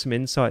can give us some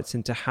insights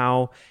into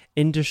how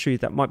industries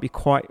that might be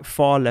quite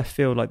far left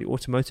field, like the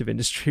automotive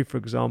industry, for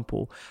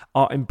example,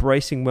 are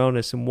embracing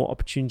wellness and what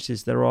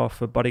opportunities there are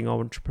for budding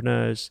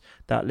entrepreneurs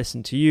that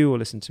listen to you or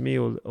listen to me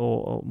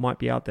or might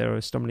be out there or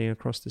stumbling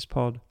across this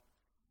pod.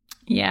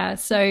 Yeah,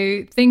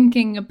 so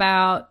thinking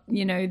about,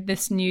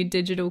 this new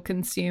digital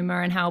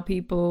consumer and how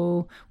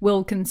people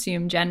will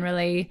consume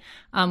generally,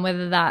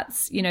 whether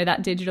that's,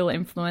 that digital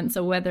influence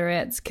or whether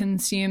it's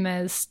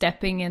consumers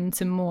stepping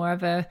into more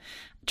of a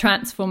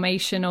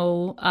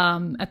transformational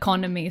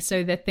economy.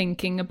 So they're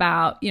thinking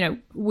about,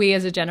 we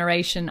as a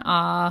generation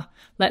are,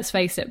 let's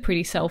face it,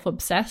 pretty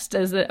self-obsessed.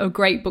 There's a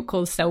great book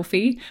called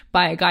Selfie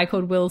by a guy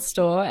called Will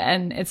Storr,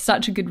 and it's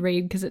such a good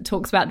read because it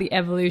talks about the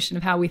evolution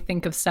of how we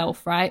think of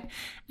self, right?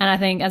 And I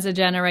think as a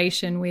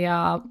generation, we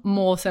are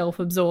more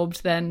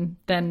self-absorbed than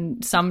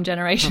some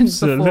generations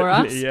before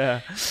us.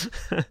 Yeah.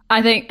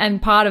 I think, and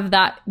part of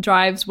that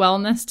drives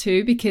wellness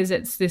too, because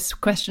it's this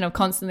question of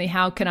constantly,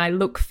 how can I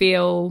look,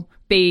 feel,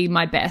 be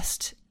my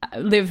best,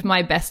 live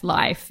my best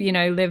life,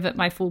 live at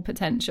my full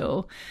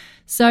potential.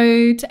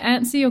 So to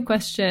answer your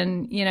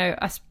question,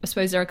 I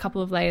suppose there are a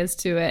couple of layers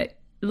to it.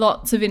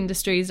 Lots of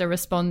industries are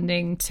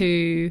responding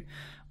to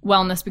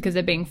wellness because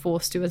they're being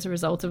forced to as a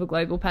result of a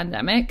global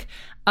pandemic.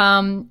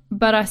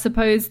 But I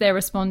suppose they're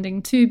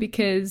responding too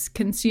because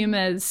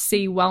consumers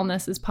see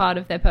wellness as part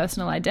of their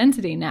personal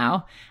identity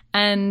now.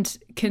 And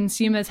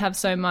consumers have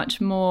so much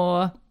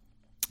more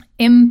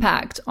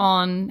impact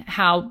on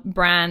how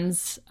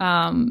brands,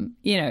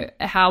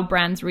 how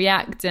brands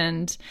react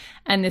and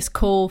this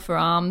call for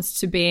arms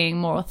to being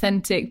more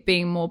authentic,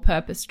 being more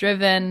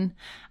purpose-driven.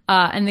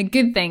 And the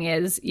good thing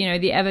is,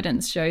 the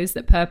evidence shows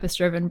that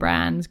purpose-driven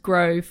brands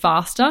grow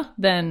faster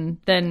than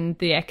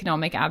the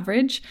economic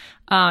average.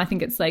 I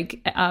think it's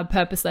like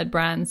purpose-led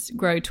brands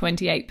grow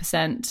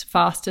 28%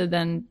 faster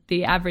than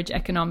the average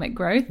economic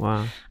growth.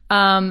 Wow.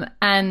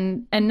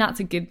 And that's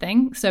a good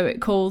thing. So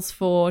it calls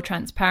for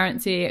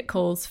transparency, it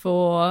calls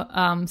for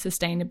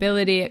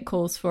sustainability, it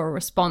calls for a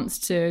response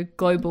to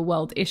global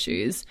world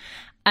issues.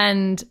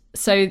 And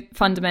so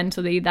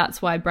fundamentally,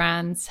 that's why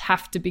brands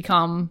have to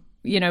become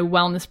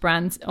wellness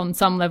brands on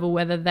some level,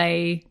 whether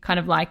they kind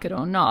of like it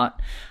or not.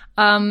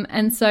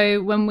 And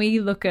so when we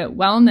look at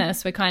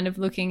wellness, we're kind of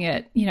looking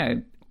at,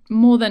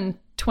 more than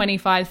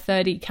 25,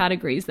 30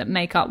 categories that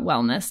make up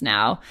wellness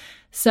now.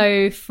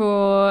 So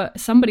for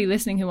somebody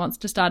listening who wants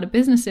to start a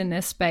business in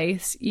this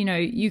space,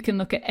 you can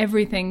look at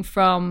everything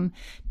from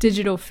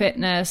digital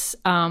fitness,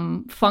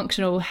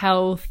 functional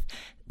health,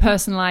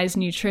 personalized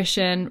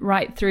nutrition,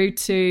 right through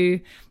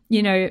to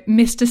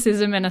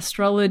mysticism and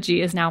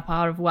astrology is now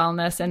part of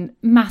wellness, and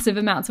massive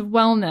amounts of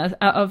wellness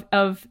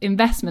of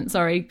investment,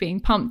 being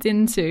pumped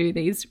into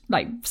these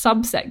like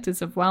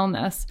subsectors of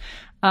wellness,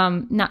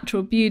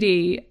 natural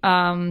beauty.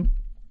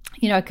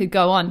 I could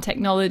go on,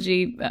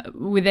 technology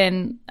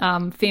within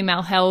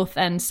female health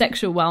and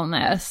sexual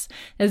wellness.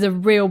 There's a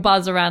real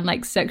buzz around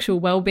like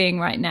sexual well-being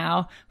right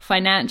now,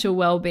 financial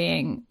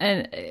well-being,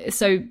 and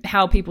so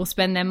how people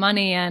spend their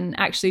money, and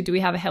actually do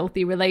we have a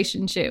healthy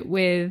relationship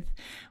with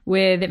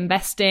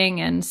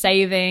investing and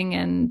saving,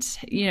 and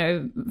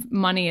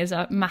money is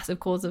a massive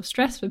cause of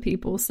stress for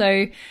people.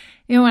 So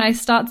when I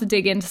start to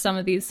dig into some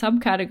of these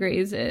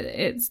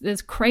subcategories,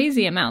 there's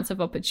crazy amounts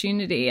of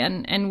opportunity,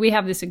 and we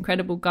have this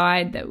incredible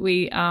guide that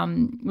we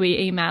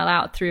email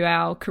out through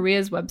our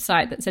careers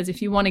website that says,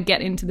 if you want to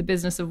get into the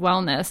business of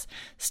wellness,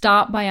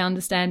 start by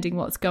understanding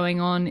what's going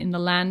on in the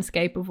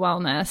landscape of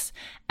wellness,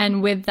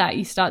 and with that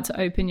you start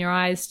to open your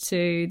eyes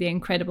to the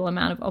incredible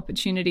amount of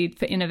opportunity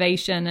for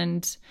innovation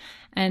and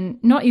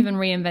not even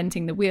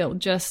reinventing the wheel,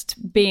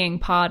 just being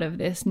part of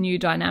this new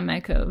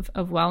dynamic of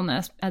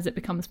wellness as it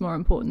becomes more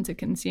important to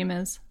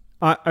consumers.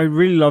 I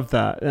really love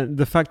that. And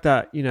the fact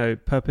that,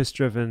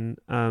 purpose-driven,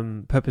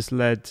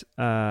 purpose-led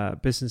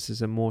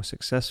businesses are more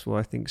successful,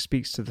 I think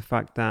speaks to the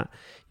fact that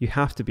you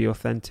have to be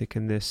authentic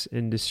in this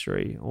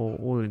industry, or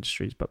all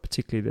industries, but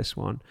particularly this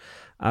one.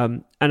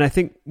 And I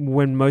think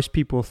when most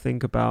people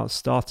think about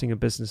starting a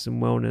business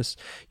in wellness,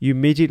 you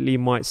immediately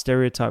might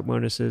stereotype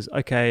wellness as,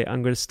 okay,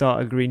 I'm going to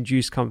start a green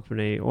juice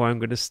company, or I'm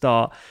going to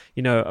start,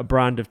 a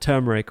brand of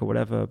turmeric or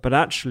whatever. But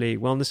actually,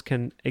 wellness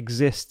can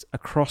exist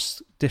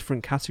across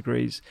different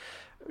categories.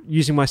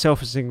 Using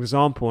myself as an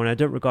example, and I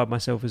don't regard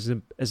myself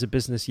as a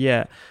business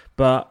yet,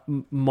 but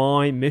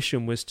my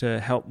mission was to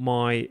help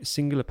my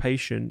singular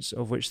patients,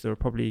 of which there are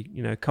probably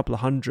a couple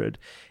of hundred,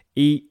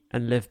 eat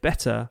and live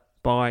better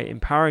by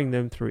empowering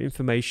them through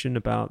information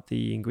about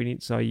the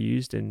ingredients I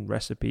used in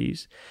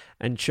recipes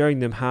and showing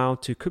them how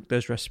to cook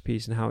those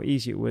recipes and how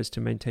easy it was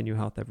to maintain your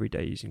health every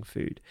day using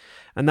food.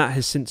 And that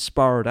has since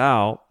spiraled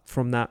out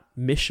from that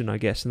mission, I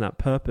guess, and that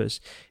purpose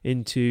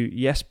into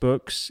Yes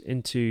Books,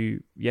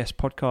 into Yes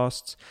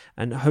Podcasts,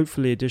 and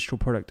hopefully a digital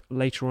product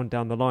later on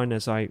down the line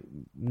as I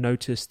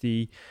notice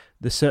the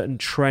certain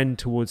trend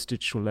towards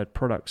digital-led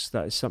products.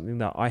 That is something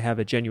that I have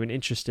a genuine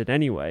interest in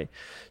anyway.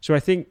 So I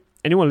think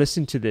anyone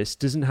listening to this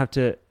doesn't have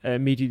to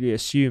immediately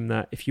assume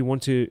that if you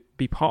want to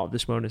be part of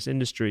this wellness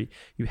industry,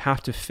 you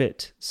have to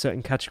fit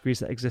certain categories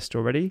that exist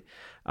already.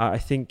 I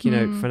think,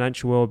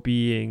 financial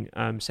well-being,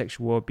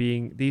 sexual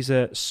well-being, these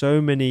are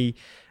so many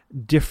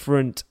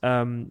different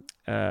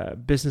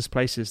business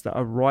places that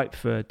are ripe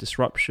for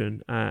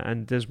disruption.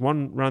 And there's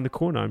one around the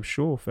corner, I'm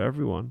sure, for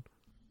everyone.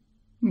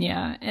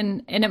 Yeah,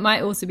 and it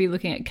might also be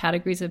looking at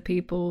categories of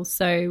people.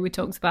 So we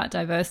talked about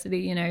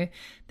diversity.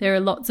 There are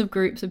lots of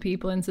groups of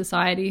people in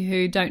society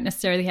who don't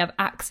necessarily have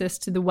access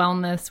to the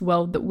wellness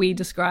world that we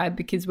describe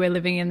because we're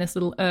living in this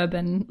little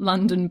urban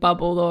London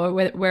bubble or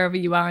wherever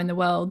you are in the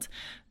world.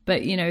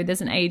 But,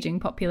 there's an aging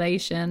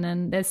population,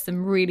 and there's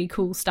some really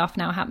cool stuff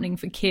now happening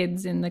for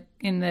kids in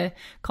the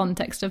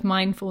context of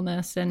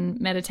mindfulness and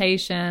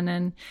meditation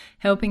and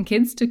helping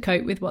kids to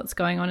cope with what's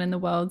going on in the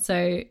world.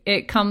 So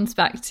it comes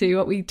back to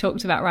what we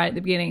talked about right at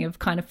the beginning of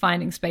kind of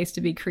finding space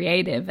to be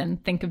creative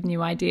and think of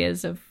new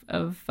ideas of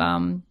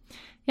how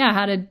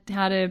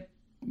to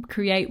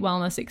create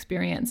wellness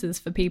experiences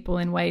for people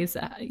in ways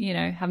that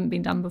haven't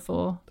been done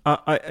before.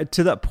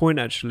 To that point,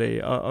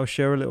 actually, I'll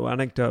share a little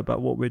anecdote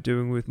about what we're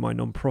doing with my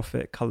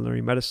nonprofit,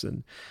 Culinary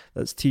Medicine,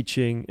 that's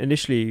teaching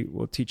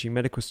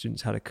medical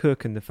students how to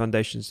cook and the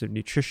foundations of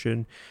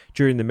nutrition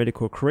during the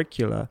medical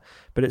curricula.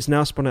 But it's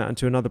now spun out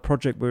into another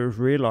project where we've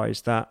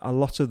realized that a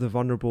lot of the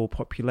vulnerable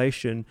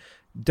population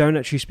don't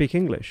actually speak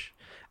English.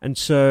 And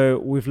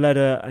so we've led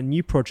a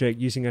new project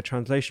using our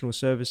translational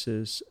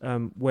services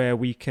where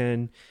we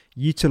can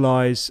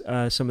utilize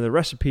some of the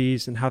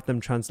recipes and have them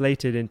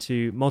translated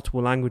into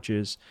multiple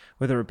languages,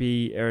 whether it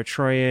be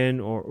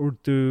Eritrean or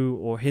Urdu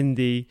or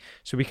Hindi.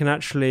 So we can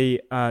actually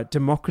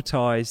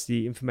democratize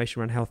the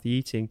information around healthy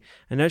eating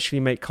and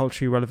actually make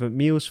culturally relevant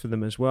meals for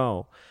them as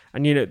well.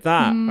 And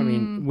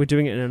we're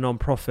doing it in a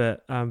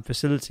non-profit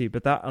facility,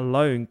 but that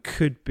alone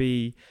could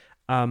be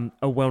a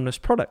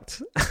wellness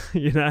product,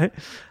 and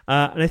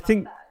I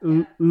think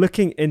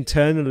looking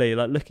internally,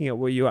 like looking at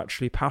what you're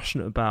actually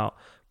passionate about,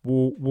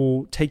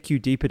 will take you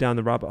deeper down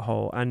the rabbit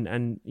hole,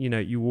 and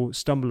you will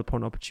stumble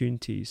upon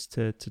opportunities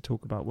to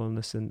talk about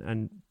wellness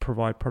and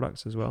provide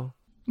products as well.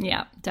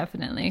 Yeah,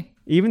 definitely.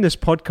 Even this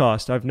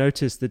podcast, I've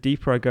noticed the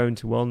deeper I go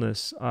into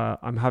wellness,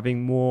 I'm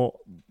having more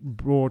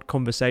broad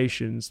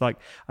conversations. Like,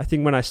 I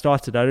think when I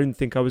started, I didn't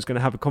think I was going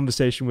to have a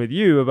conversation with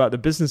you about the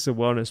business of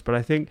wellness, but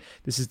I think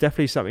this is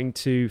definitely something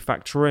to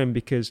factor in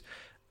because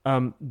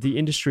the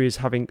industry is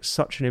having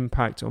such an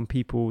impact on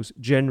people's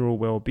general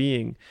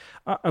well-being.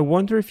 I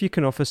wonder if you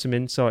can offer some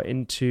insight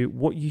into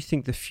what you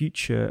think the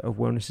future of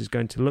wellness is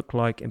going to look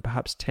like in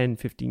perhaps 10,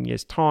 15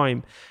 years'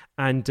 time,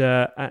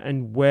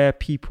 and where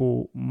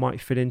people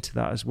might fit into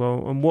that as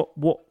well, and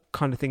what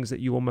kind of things that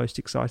you're most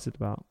excited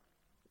about.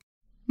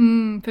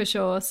 For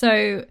sure.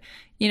 So,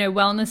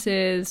 wellness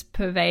is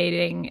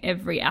pervading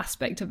every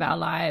aspect of our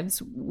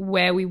lives,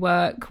 where we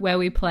work, where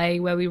we play,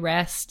 where we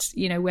rest,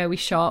 where we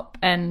shop.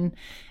 And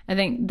I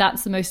think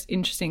that's the most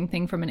interesting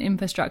thing from an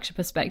infrastructure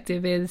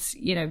perspective is,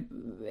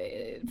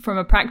 from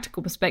a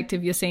practical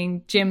perspective, you're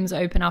seeing gyms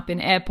open up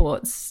in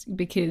airports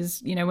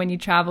because, when you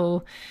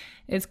travel,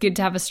 it's good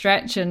to have a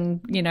stretch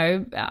and,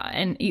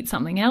 and eat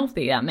something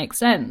healthy. That makes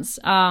sense.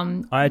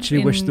 I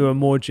actually wish there were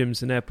more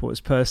gyms in airports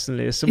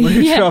personally. As someone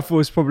who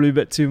travels probably a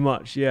bit too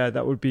much. Yeah,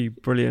 that would be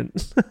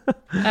brilliant.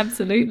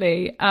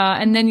 Absolutely.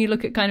 And then you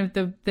look at kind of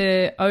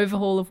the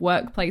overhaul of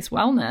workplace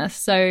wellness.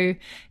 So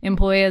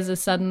employers are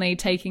suddenly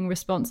taking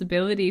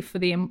responsibility for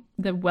the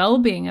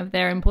well-being of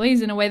their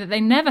employees in a way that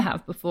they never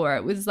have before.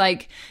 It was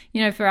like,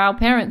 for our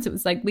parents, it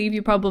was like, leave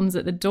your problems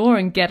at the door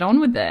and get on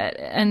with it.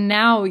 And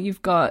now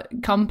you've got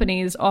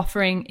companies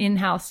offering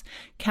in-house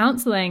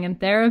counseling and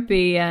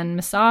therapy and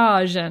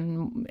massage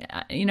and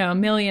a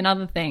million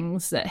other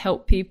things that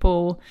help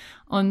people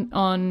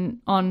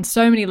on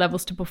so many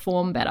levels to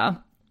perform better.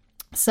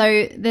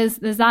 So there's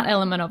that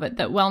element of it,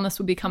 that wellness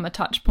will become a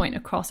touch point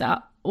across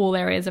all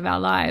areas of our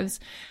lives.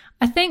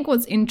 I think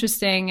what's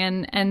interesting,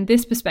 and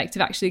this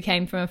perspective actually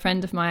came from a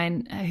friend of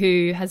mine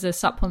who has a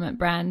supplement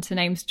brand. Her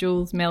name's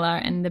Jules Miller,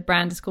 and the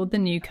brand is called The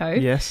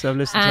Nuco. Yes, I've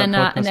listened to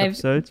that podcast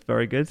episode.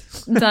 Very good.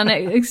 Done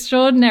it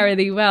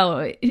extraordinarily well.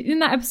 In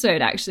that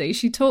episode, actually,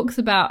 she talks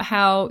about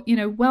how,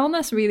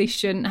 wellness really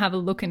shouldn't have a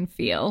look and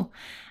feel.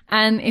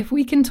 And if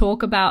we can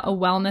talk about a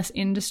wellness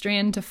industry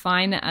and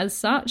define it as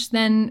such,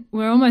 then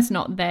we're almost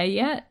not there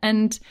yet.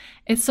 And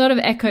it sort of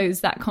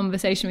echoes that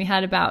conversation we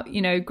had about,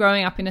 you know,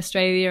 growing up in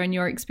Australia and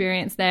your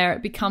experience there.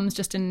 It becomes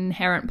just an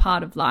inherent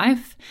part of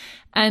life.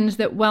 And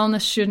that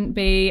wellness shouldn't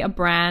be a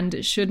brand.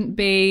 It shouldn't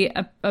be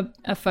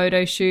a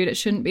photo shoot. It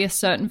shouldn't be a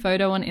certain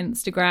photo on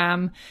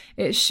Instagram.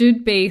 It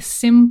should be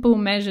simple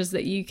measures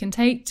that you can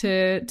take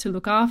to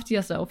look after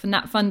yourself. And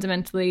that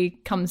fundamentally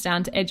comes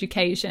down to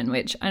education,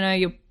 which I know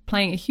you're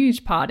playing a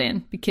huge part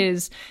in,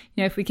 because,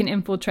 you know, if we can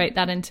infiltrate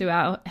that into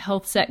our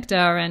health sector,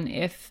 and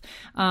if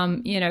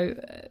you know,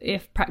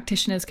 if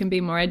practitioners can be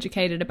more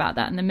educated about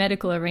that in the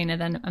medical arena,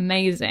 then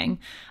amazing.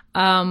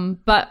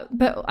 But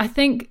I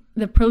think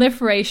the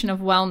proliferation of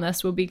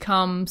wellness will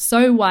become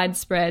so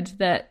widespread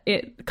that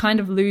it kind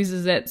of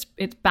loses its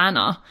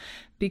banner,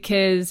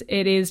 because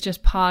it is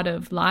just part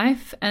of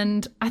life.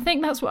 And I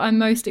think that's what I'm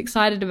most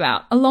excited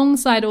about,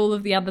 alongside all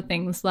of the other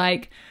things,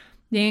 like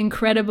the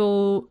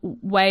incredible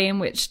way in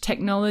which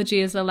technology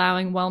is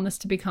allowing wellness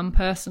to become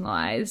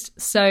personalized.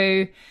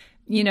 So,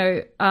 you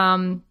know,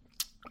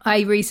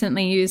 I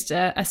recently used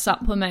a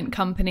supplement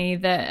company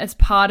that, as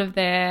part of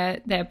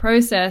their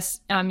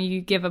process,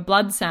 you give a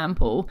blood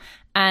sample,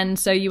 and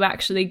so you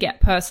actually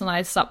get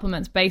personalized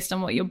supplements based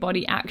on what your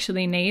body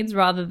actually needs,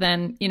 rather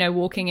than, you know,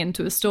 walking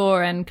into a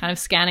store and kind of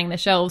scanning the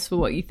shelves for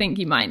what you think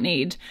you might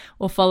need,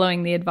 or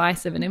following the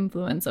advice of an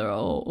influencer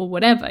or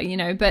whatever, you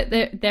know. But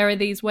there are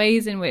these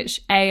ways in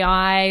which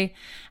AI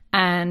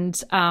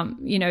and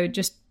you know,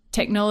 just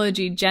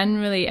technology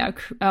generally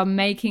are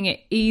making it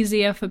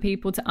easier for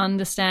people to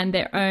understand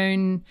their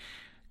own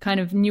kind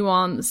of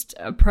nuanced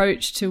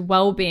approach to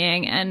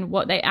well-being and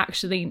what they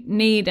actually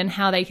need and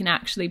how they can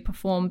actually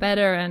perform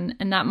better. And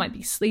that might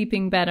be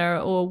sleeping better,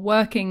 or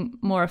working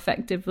more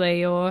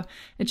effectively, or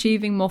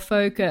achieving more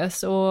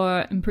focus,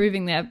 or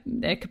improving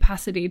their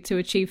capacity to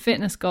achieve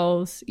fitness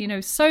goals, you know,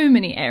 so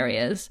many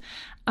areas.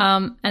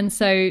 And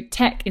so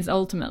tech is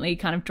ultimately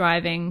kind of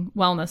driving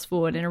wellness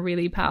forward in a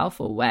really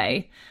powerful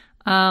way.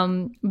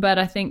 But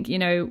I think, you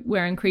know,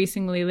 we're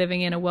increasingly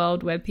living in a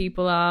world where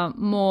people are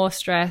more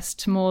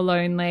stressed, more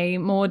lonely,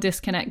 more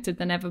disconnected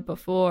than ever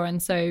before.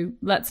 And so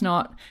let's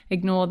not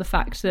ignore the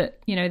fact that,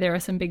 you know, there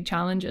are some big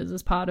challenges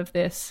as part of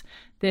this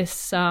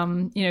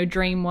you know,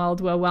 dream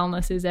world where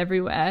wellness is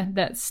everywhere,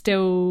 that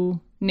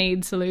still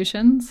need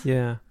solutions.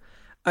 Yeah.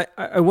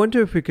 I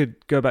wonder if we could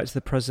go back to the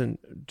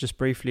present just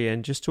briefly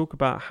and just talk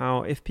about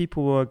how, if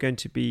people were going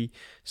to be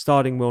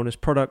starting wellness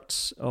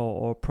products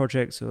or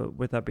projects, or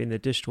whether that be in the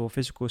digital or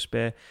physical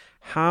sphere,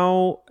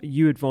 how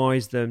you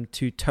advise them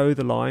to toe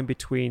the line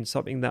between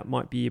something that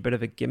might be a bit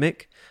of a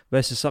gimmick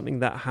versus something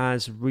that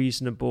has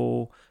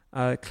reasonable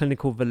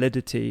clinical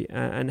validity,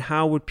 and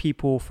how would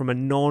people from a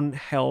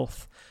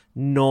non-health,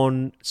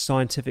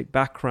 non-scientific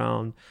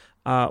background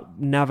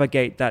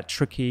navigate that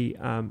tricky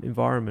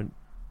environment?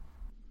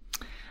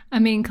 I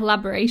mean,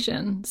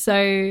 collaboration.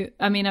 So,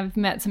 I mean, I've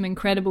met some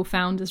incredible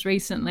founders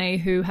recently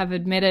who have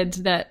admitted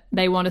that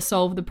they want to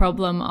solve the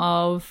problem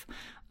of,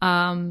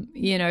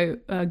 you know,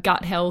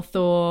 gut health,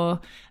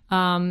 or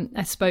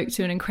I spoke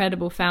to an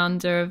incredible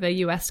founder of a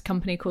US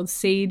company called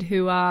Seed,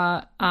 who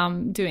are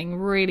doing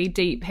really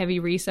deep, heavy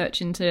research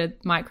into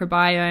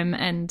microbiome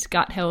and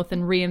gut health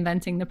and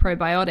reinventing the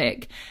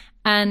probiotic.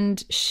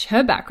 And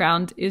her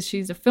background is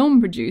she's a film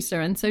producer.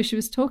 And so she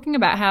was talking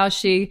about how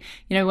she,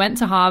 you know, went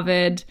to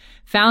Harvard,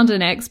 found the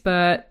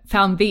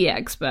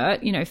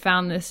expert, you know,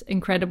 found this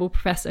incredible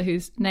professor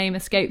whose name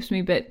escapes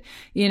me, but,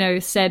 you know,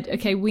 said,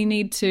 okay, we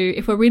need to,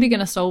 if we're really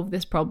going to solve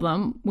this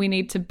problem, we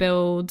need to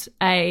build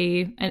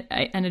an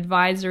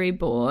advisory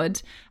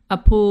board, a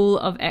pool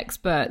of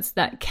experts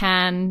that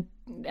can,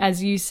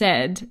 as you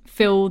said,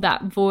 fill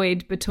that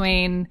void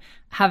between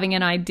having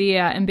an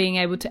idea and being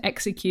able to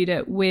execute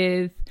it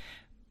with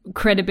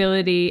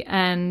credibility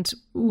and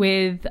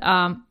with,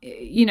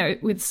 you know,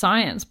 with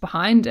science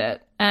behind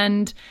it.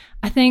 And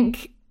I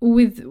think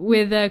with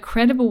a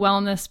credible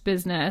wellness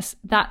business,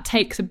 that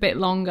takes a bit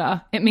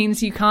longer. It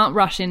means you can't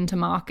rush into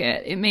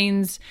market. It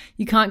means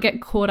you can't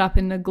get caught up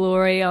in the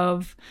glory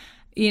of,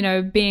 you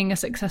know, being a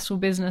successful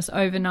business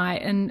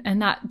overnight.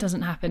 And that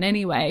doesn't happen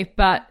anyway.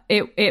 But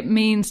it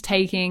means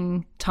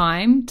taking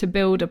time to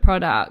build a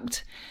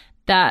product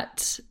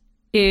that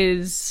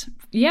is,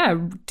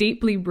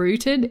 deeply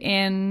rooted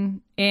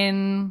in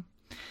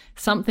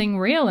something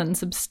real and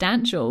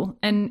substantial,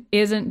 and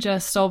isn't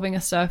just solving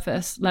a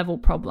surface level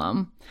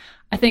problem.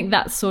 I think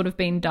that's sort of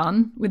been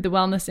done with the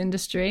wellness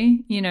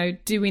industry. You know,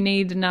 do we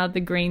need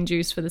another green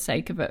juice for the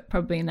sake of it?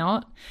 Probably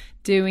not.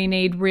 Do we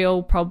need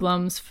real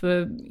problems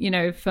for, you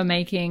know, for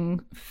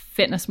making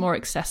fitness more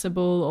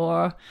accessible,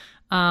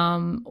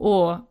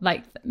 or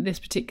like this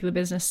particular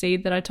business,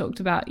 Seed, that I talked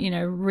about, you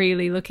know,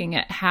 really looking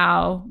at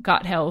how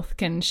gut health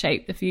can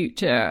shape the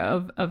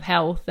future of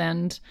health,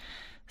 and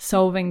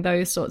solving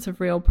those sorts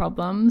of real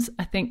problems,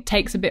 I think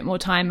takes a bit more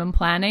time and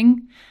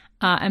planning.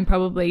 and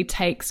probably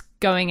takes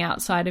going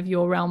outside of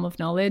your realm of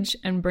knowledge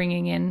and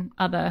bringing in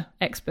other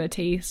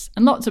expertise.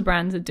 And lots of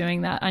brands are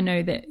doing that. I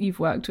know that you've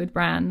worked with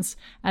brands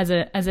as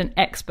an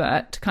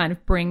expert to kind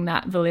of bring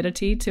that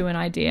validity to an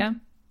idea.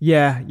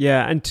 Yeah.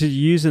 And to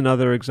use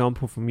another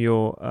example from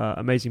your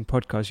amazing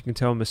podcast, you can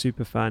tell I'm a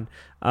super fan.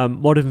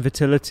 Modern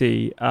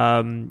Fertility,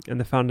 and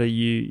the founder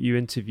you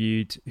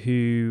interviewed,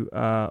 who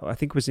I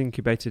think was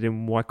incubated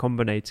in Y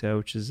Combinator,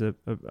 which is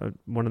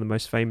one of the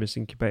most famous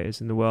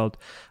incubators in the world.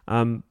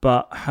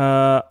 But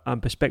her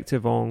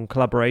perspective on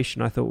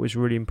collaboration, I thought, was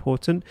really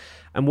important.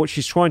 And what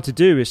she's trying to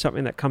do is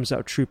something that comes out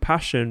of true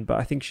passion. But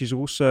I think she's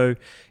also,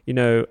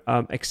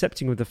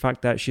 accepting of the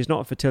fact that she's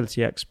not a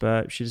fertility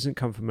expert. She doesn't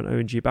come from an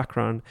O&G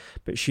background,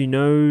 but she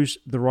knows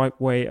the right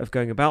way of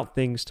going about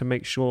things to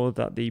make sure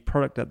that the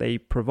product that they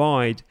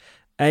provide,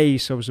 A,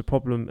 solves a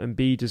problem, and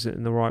B, does it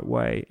in the right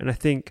way. And I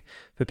think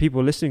for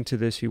people listening to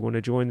this who want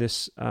to join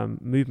this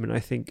movement,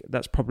 I think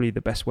that's probably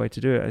the best way to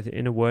do it.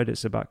 In a word,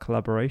 it's about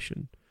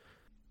collaboration.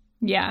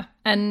 Yeah.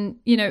 And,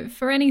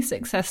 for any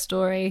success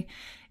story,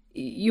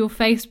 you'll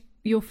face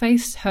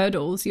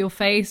hurdles, you'll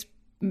face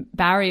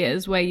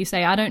barriers where you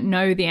say, I don't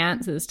know the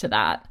answers to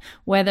that,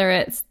 whether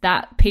it's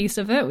that piece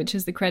of it, which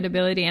is the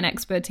credibility and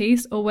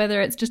expertise, or whether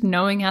it's just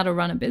knowing how to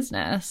run a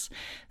business.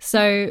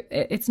 So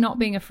it's not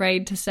being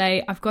afraid to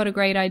say, I've got a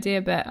great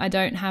idea, but I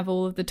don't have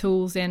all of the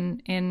tools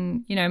in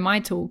my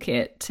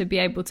toolkit to be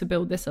able to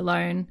build this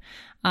alone.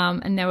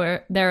 And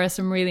there are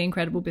some really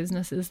incredible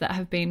businesses that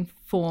have been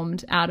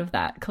formed out of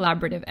that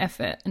collaborative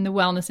effort. And the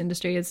wellness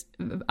industry is,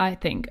 I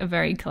think, a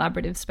very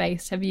collaborative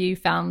space. Have you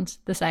found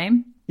the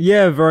same?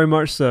 Yeah, very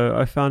much so.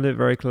 I found it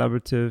very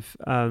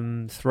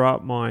collaborative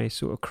throughout my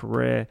sort of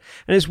career.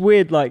 And it's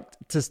weird, like,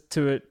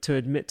 to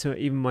admit to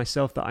even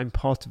myself that I'm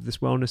part of this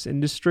wellness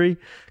industry,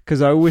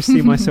 because I always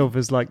see myself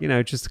as like,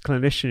 just a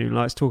clinician who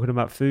likes talking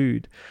about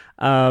food.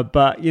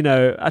 But,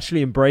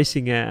 actually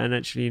embracing it and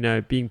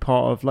actually, being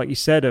part of, like you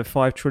said, a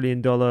 $5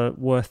 trillion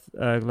worth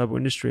global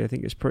industry, I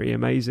think is pretty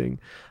amazing.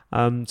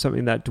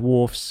 Something that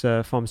dwarfs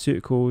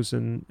pharmaceuticals,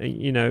 and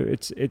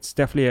it's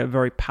definitely a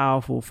very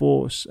powerful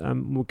force.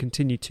 Will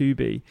continue to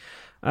be.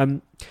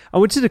 I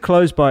wanted to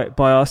close by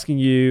asking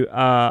you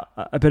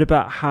a bit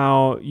about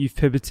how you've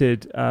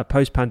pivoted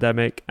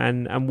post-pandemic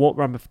and what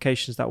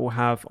ramifications that will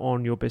have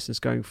on your business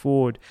going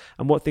forward,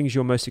 and what things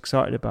you're most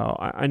excited about.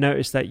 I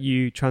noticed that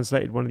you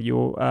translated one of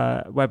your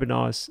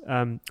webinars,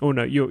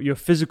 your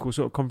physical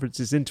sort of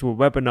conferences into a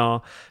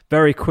webinar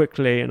very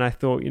quickly, and I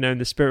thought, in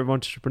the spirit of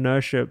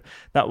entrepreneurship,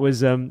 that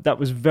was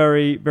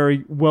very,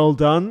 very well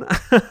done,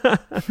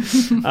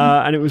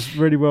 and it was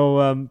really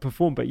well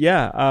performed. But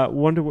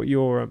wonder what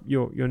your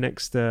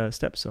next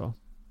steps are.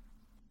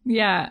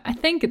 Yeah, I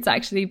think it's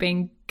actually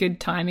been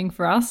good timing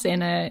for us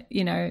in a,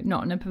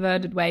 not in a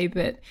perverted way,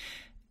 but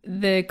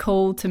the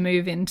call to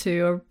move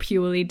into a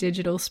purely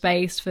digital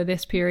space for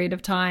this period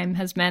of time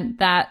has meant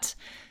that,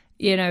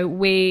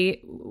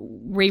 we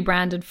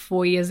rebranded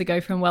 4 years ago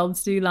from Well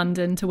to Do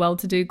London to Well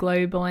to Do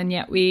Global, and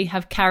yet we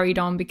have carried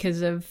on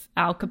because of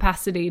our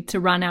capacity to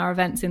run our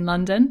events in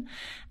London.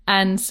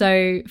 And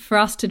so for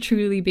us to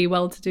truly be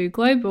Well to Do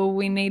Global,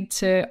 we need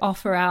to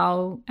offer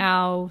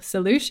our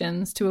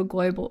solutions to a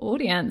global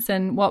audience.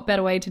 And what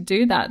better way to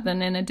do that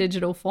than in a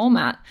digital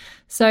format?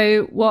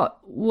 So what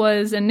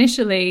was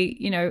initially,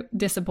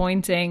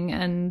 disappointing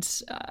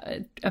and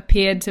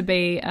appeared to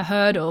be a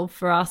hurdle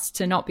for us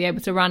to not be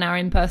able to run our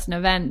in-person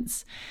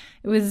events,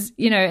 it was,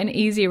 an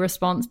easy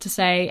response to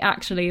say,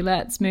 actually,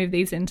 let's move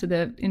these into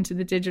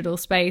the digital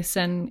space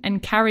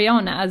and carry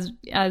on as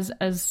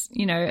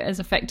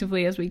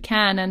effectively as we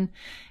can. And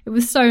it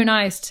was so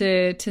nice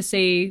to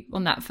see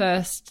on that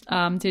first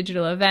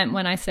digital event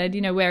when I said,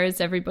 where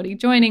is everybody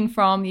joining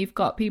from? You've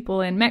got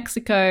people in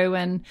Mexico,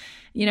 and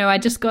I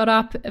just got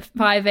up at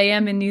 5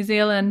 a.m. in New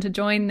Zealand to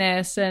join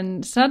this,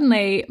 and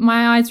suddenly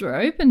my eyes were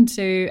open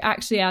to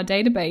actually our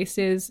database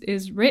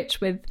is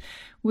rich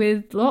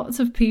with lots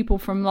of people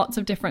from lots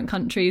of different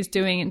countries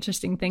doing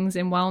interesting things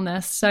in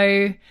wellness.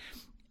 So,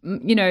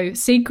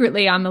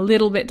 secretly, I'm a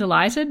little bit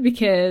delighted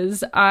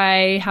because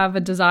I have a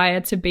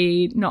desire to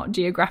be not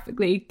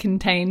geographically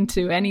contained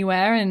to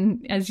anywhere.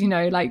 And as you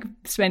know, like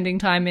spending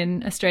time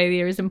in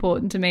Australia is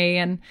important to me.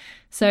 And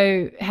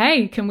so,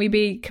 hey, can we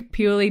be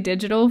purely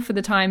digital for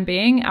the time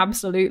being?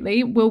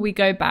 Absolutely. Will we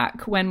go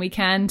back when we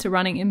can to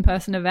running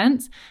in-person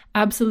events?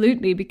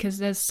 Absolutely, because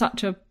there's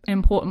such an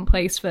important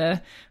place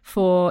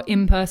for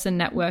in-person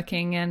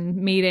networking and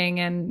meeting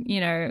and,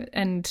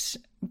 and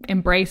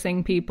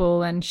embracing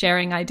people and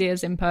sharing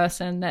ideas in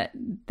person that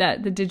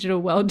the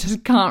digital world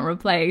just can't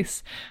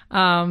replace.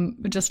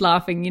 Just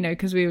laughing,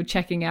 because we were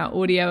checking out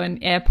audio and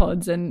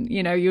AirPods, and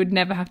you would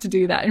never have to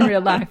do that in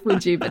real life,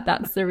 would you? But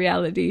that's the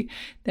reality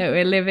that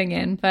we're living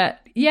in. But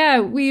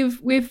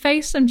we've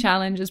faced some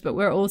challenges, but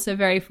we're also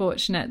very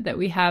fortunate that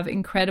we have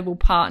incredible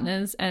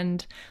partners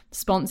and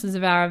sponsors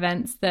of our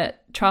events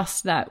that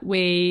trust that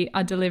we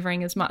are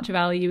delivering as much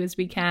value as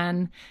we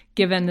can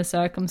given the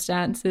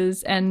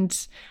circumstances.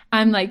 And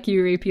I'm like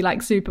you, Rupi,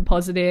 like super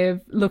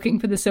positive, looking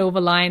for the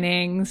silver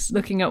linings,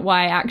 looking at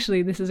why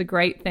actually this is a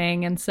great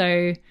thing. And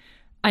so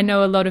I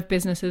know a lot of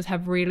businesses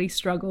have really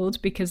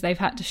struggled because they've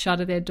had to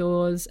shutter their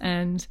doors,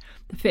 and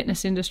the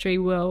fitness industry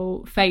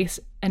will face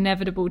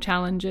inevitable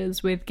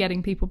challenges with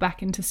getting people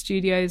back into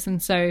studios.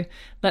 And so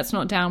let's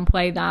not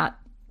downplay that.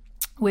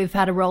 We've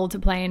had a role to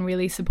play in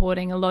really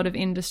supporting a lot of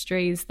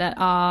industries that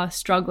are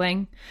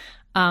struggling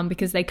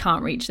because they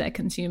can't reach their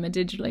consumer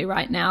digitally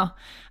right now.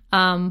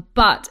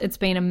 But it's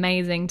been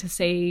amazing to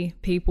see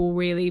people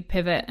really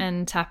pivot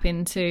and tap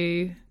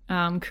into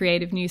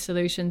creative new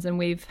solutions, and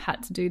we've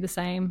had to do the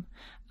same.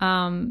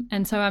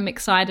 And so I'm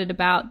excited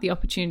about the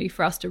opportunity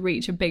for us to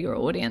reach a bigger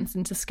audience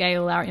and to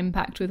scale our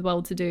impact with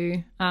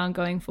Well-to-Do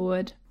going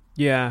forward.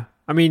 Yeah.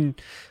 I mean,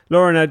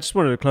 Lauren, I just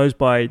wanted to close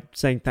by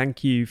saying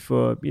thank you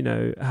for,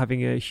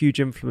 having a huge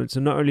influence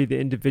on not only the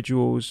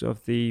individuals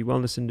of the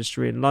wellness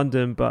industry in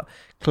London, but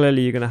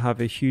clearly you're going to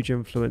have a huge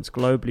influence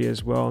globally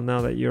as well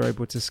now that you're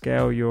able to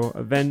scale your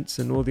events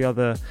and all the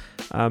other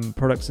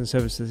products and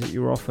services that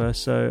you offer.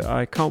 So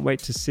I can't wait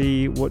to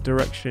see what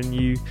direction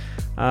you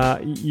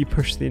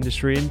push the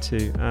industry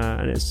into.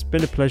 And it's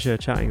been a pleasure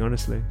chatting,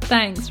 honestly.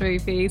 Thanks,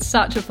 Rupi.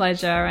 Such a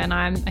pleasure. And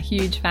I'm a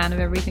huge fan of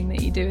everything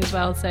that you do as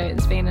well. So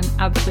it's been an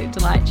absolute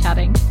delight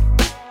chatting.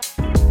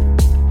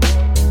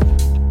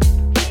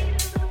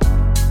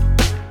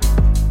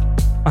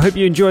 I hope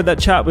you enjoyed that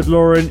chat with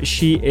Lauren.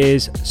 She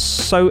is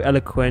so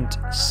eloquent,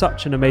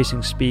 such an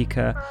amazing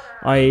speaker.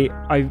 I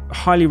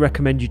highly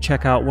recommend you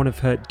check out one of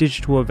her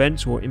digital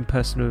events or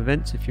in-person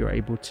events if you're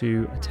able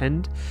to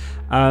attend.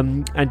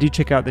 And do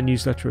check out the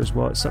newsletter as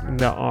well. It's something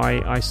that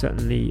I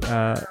certainly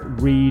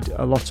read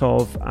a lot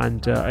of,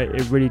 and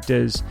it really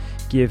does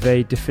give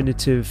a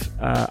definitive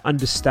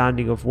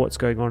understanding of what's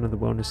going on in the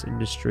wellness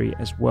industry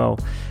as well.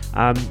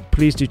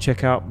 Please do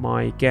check out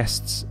my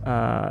guests'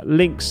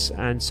 links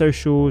and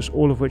socials,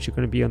 all of which are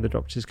going to be on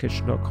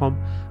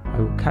thedoctorskitchen.com. I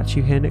will catch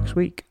you here next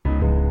week.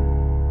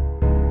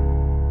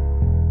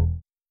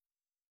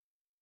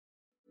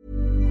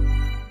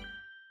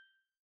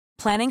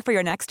 Planning for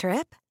your next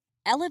trip?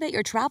 Elevate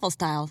your travel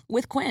style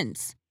with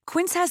Quince.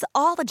 Quince has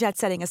all the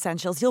jet-setting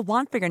essentials you'll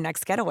want for your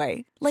next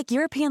getaway, like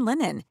European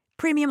linen,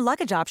 premium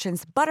luggage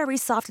options, buttery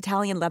soft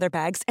Italian leather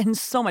bags, and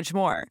so much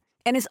more.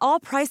 And is all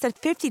priced at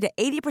 50 to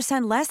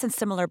 80% less than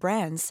similar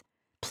brands.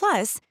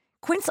 Plus,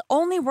 Quince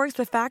only works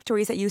with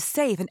factories that use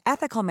safe and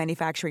ethical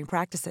manufacturing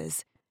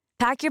practices.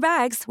 Pack your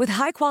bags with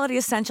high-quality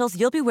essentials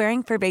you'll be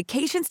wearing for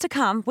vacations to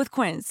come with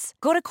Quince.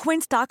 Go to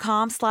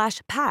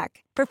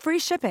quince.com/pack for free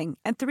shipping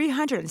and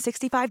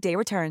 365-day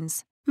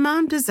returns.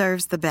 Mom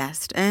deserves the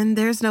best, and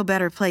there's no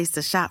better place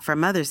to shop for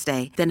Mother's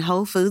Day than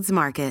Whole Foods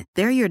Market.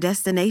 They're your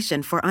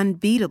destination for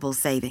unbeatable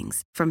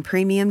savings, from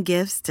premium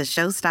gifts to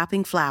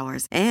show-stopping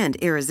flowers and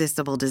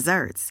irresistible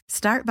desserts.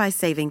 Start by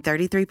saving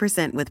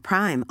 33% with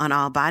Prime on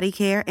all body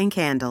care and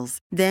candles.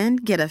 Then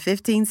get a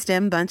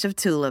 15-stem bunch of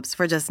tulips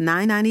for just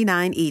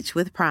 $9.99 each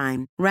with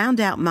Prime. Round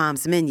out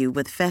Mom's menu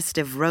with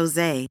festive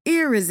rosé,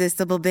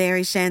 irresistible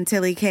berry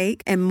chantilly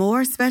cake, and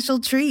more special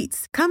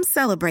treats. Come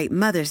celebrate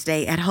Mother's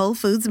Day at Whole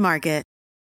Foods Market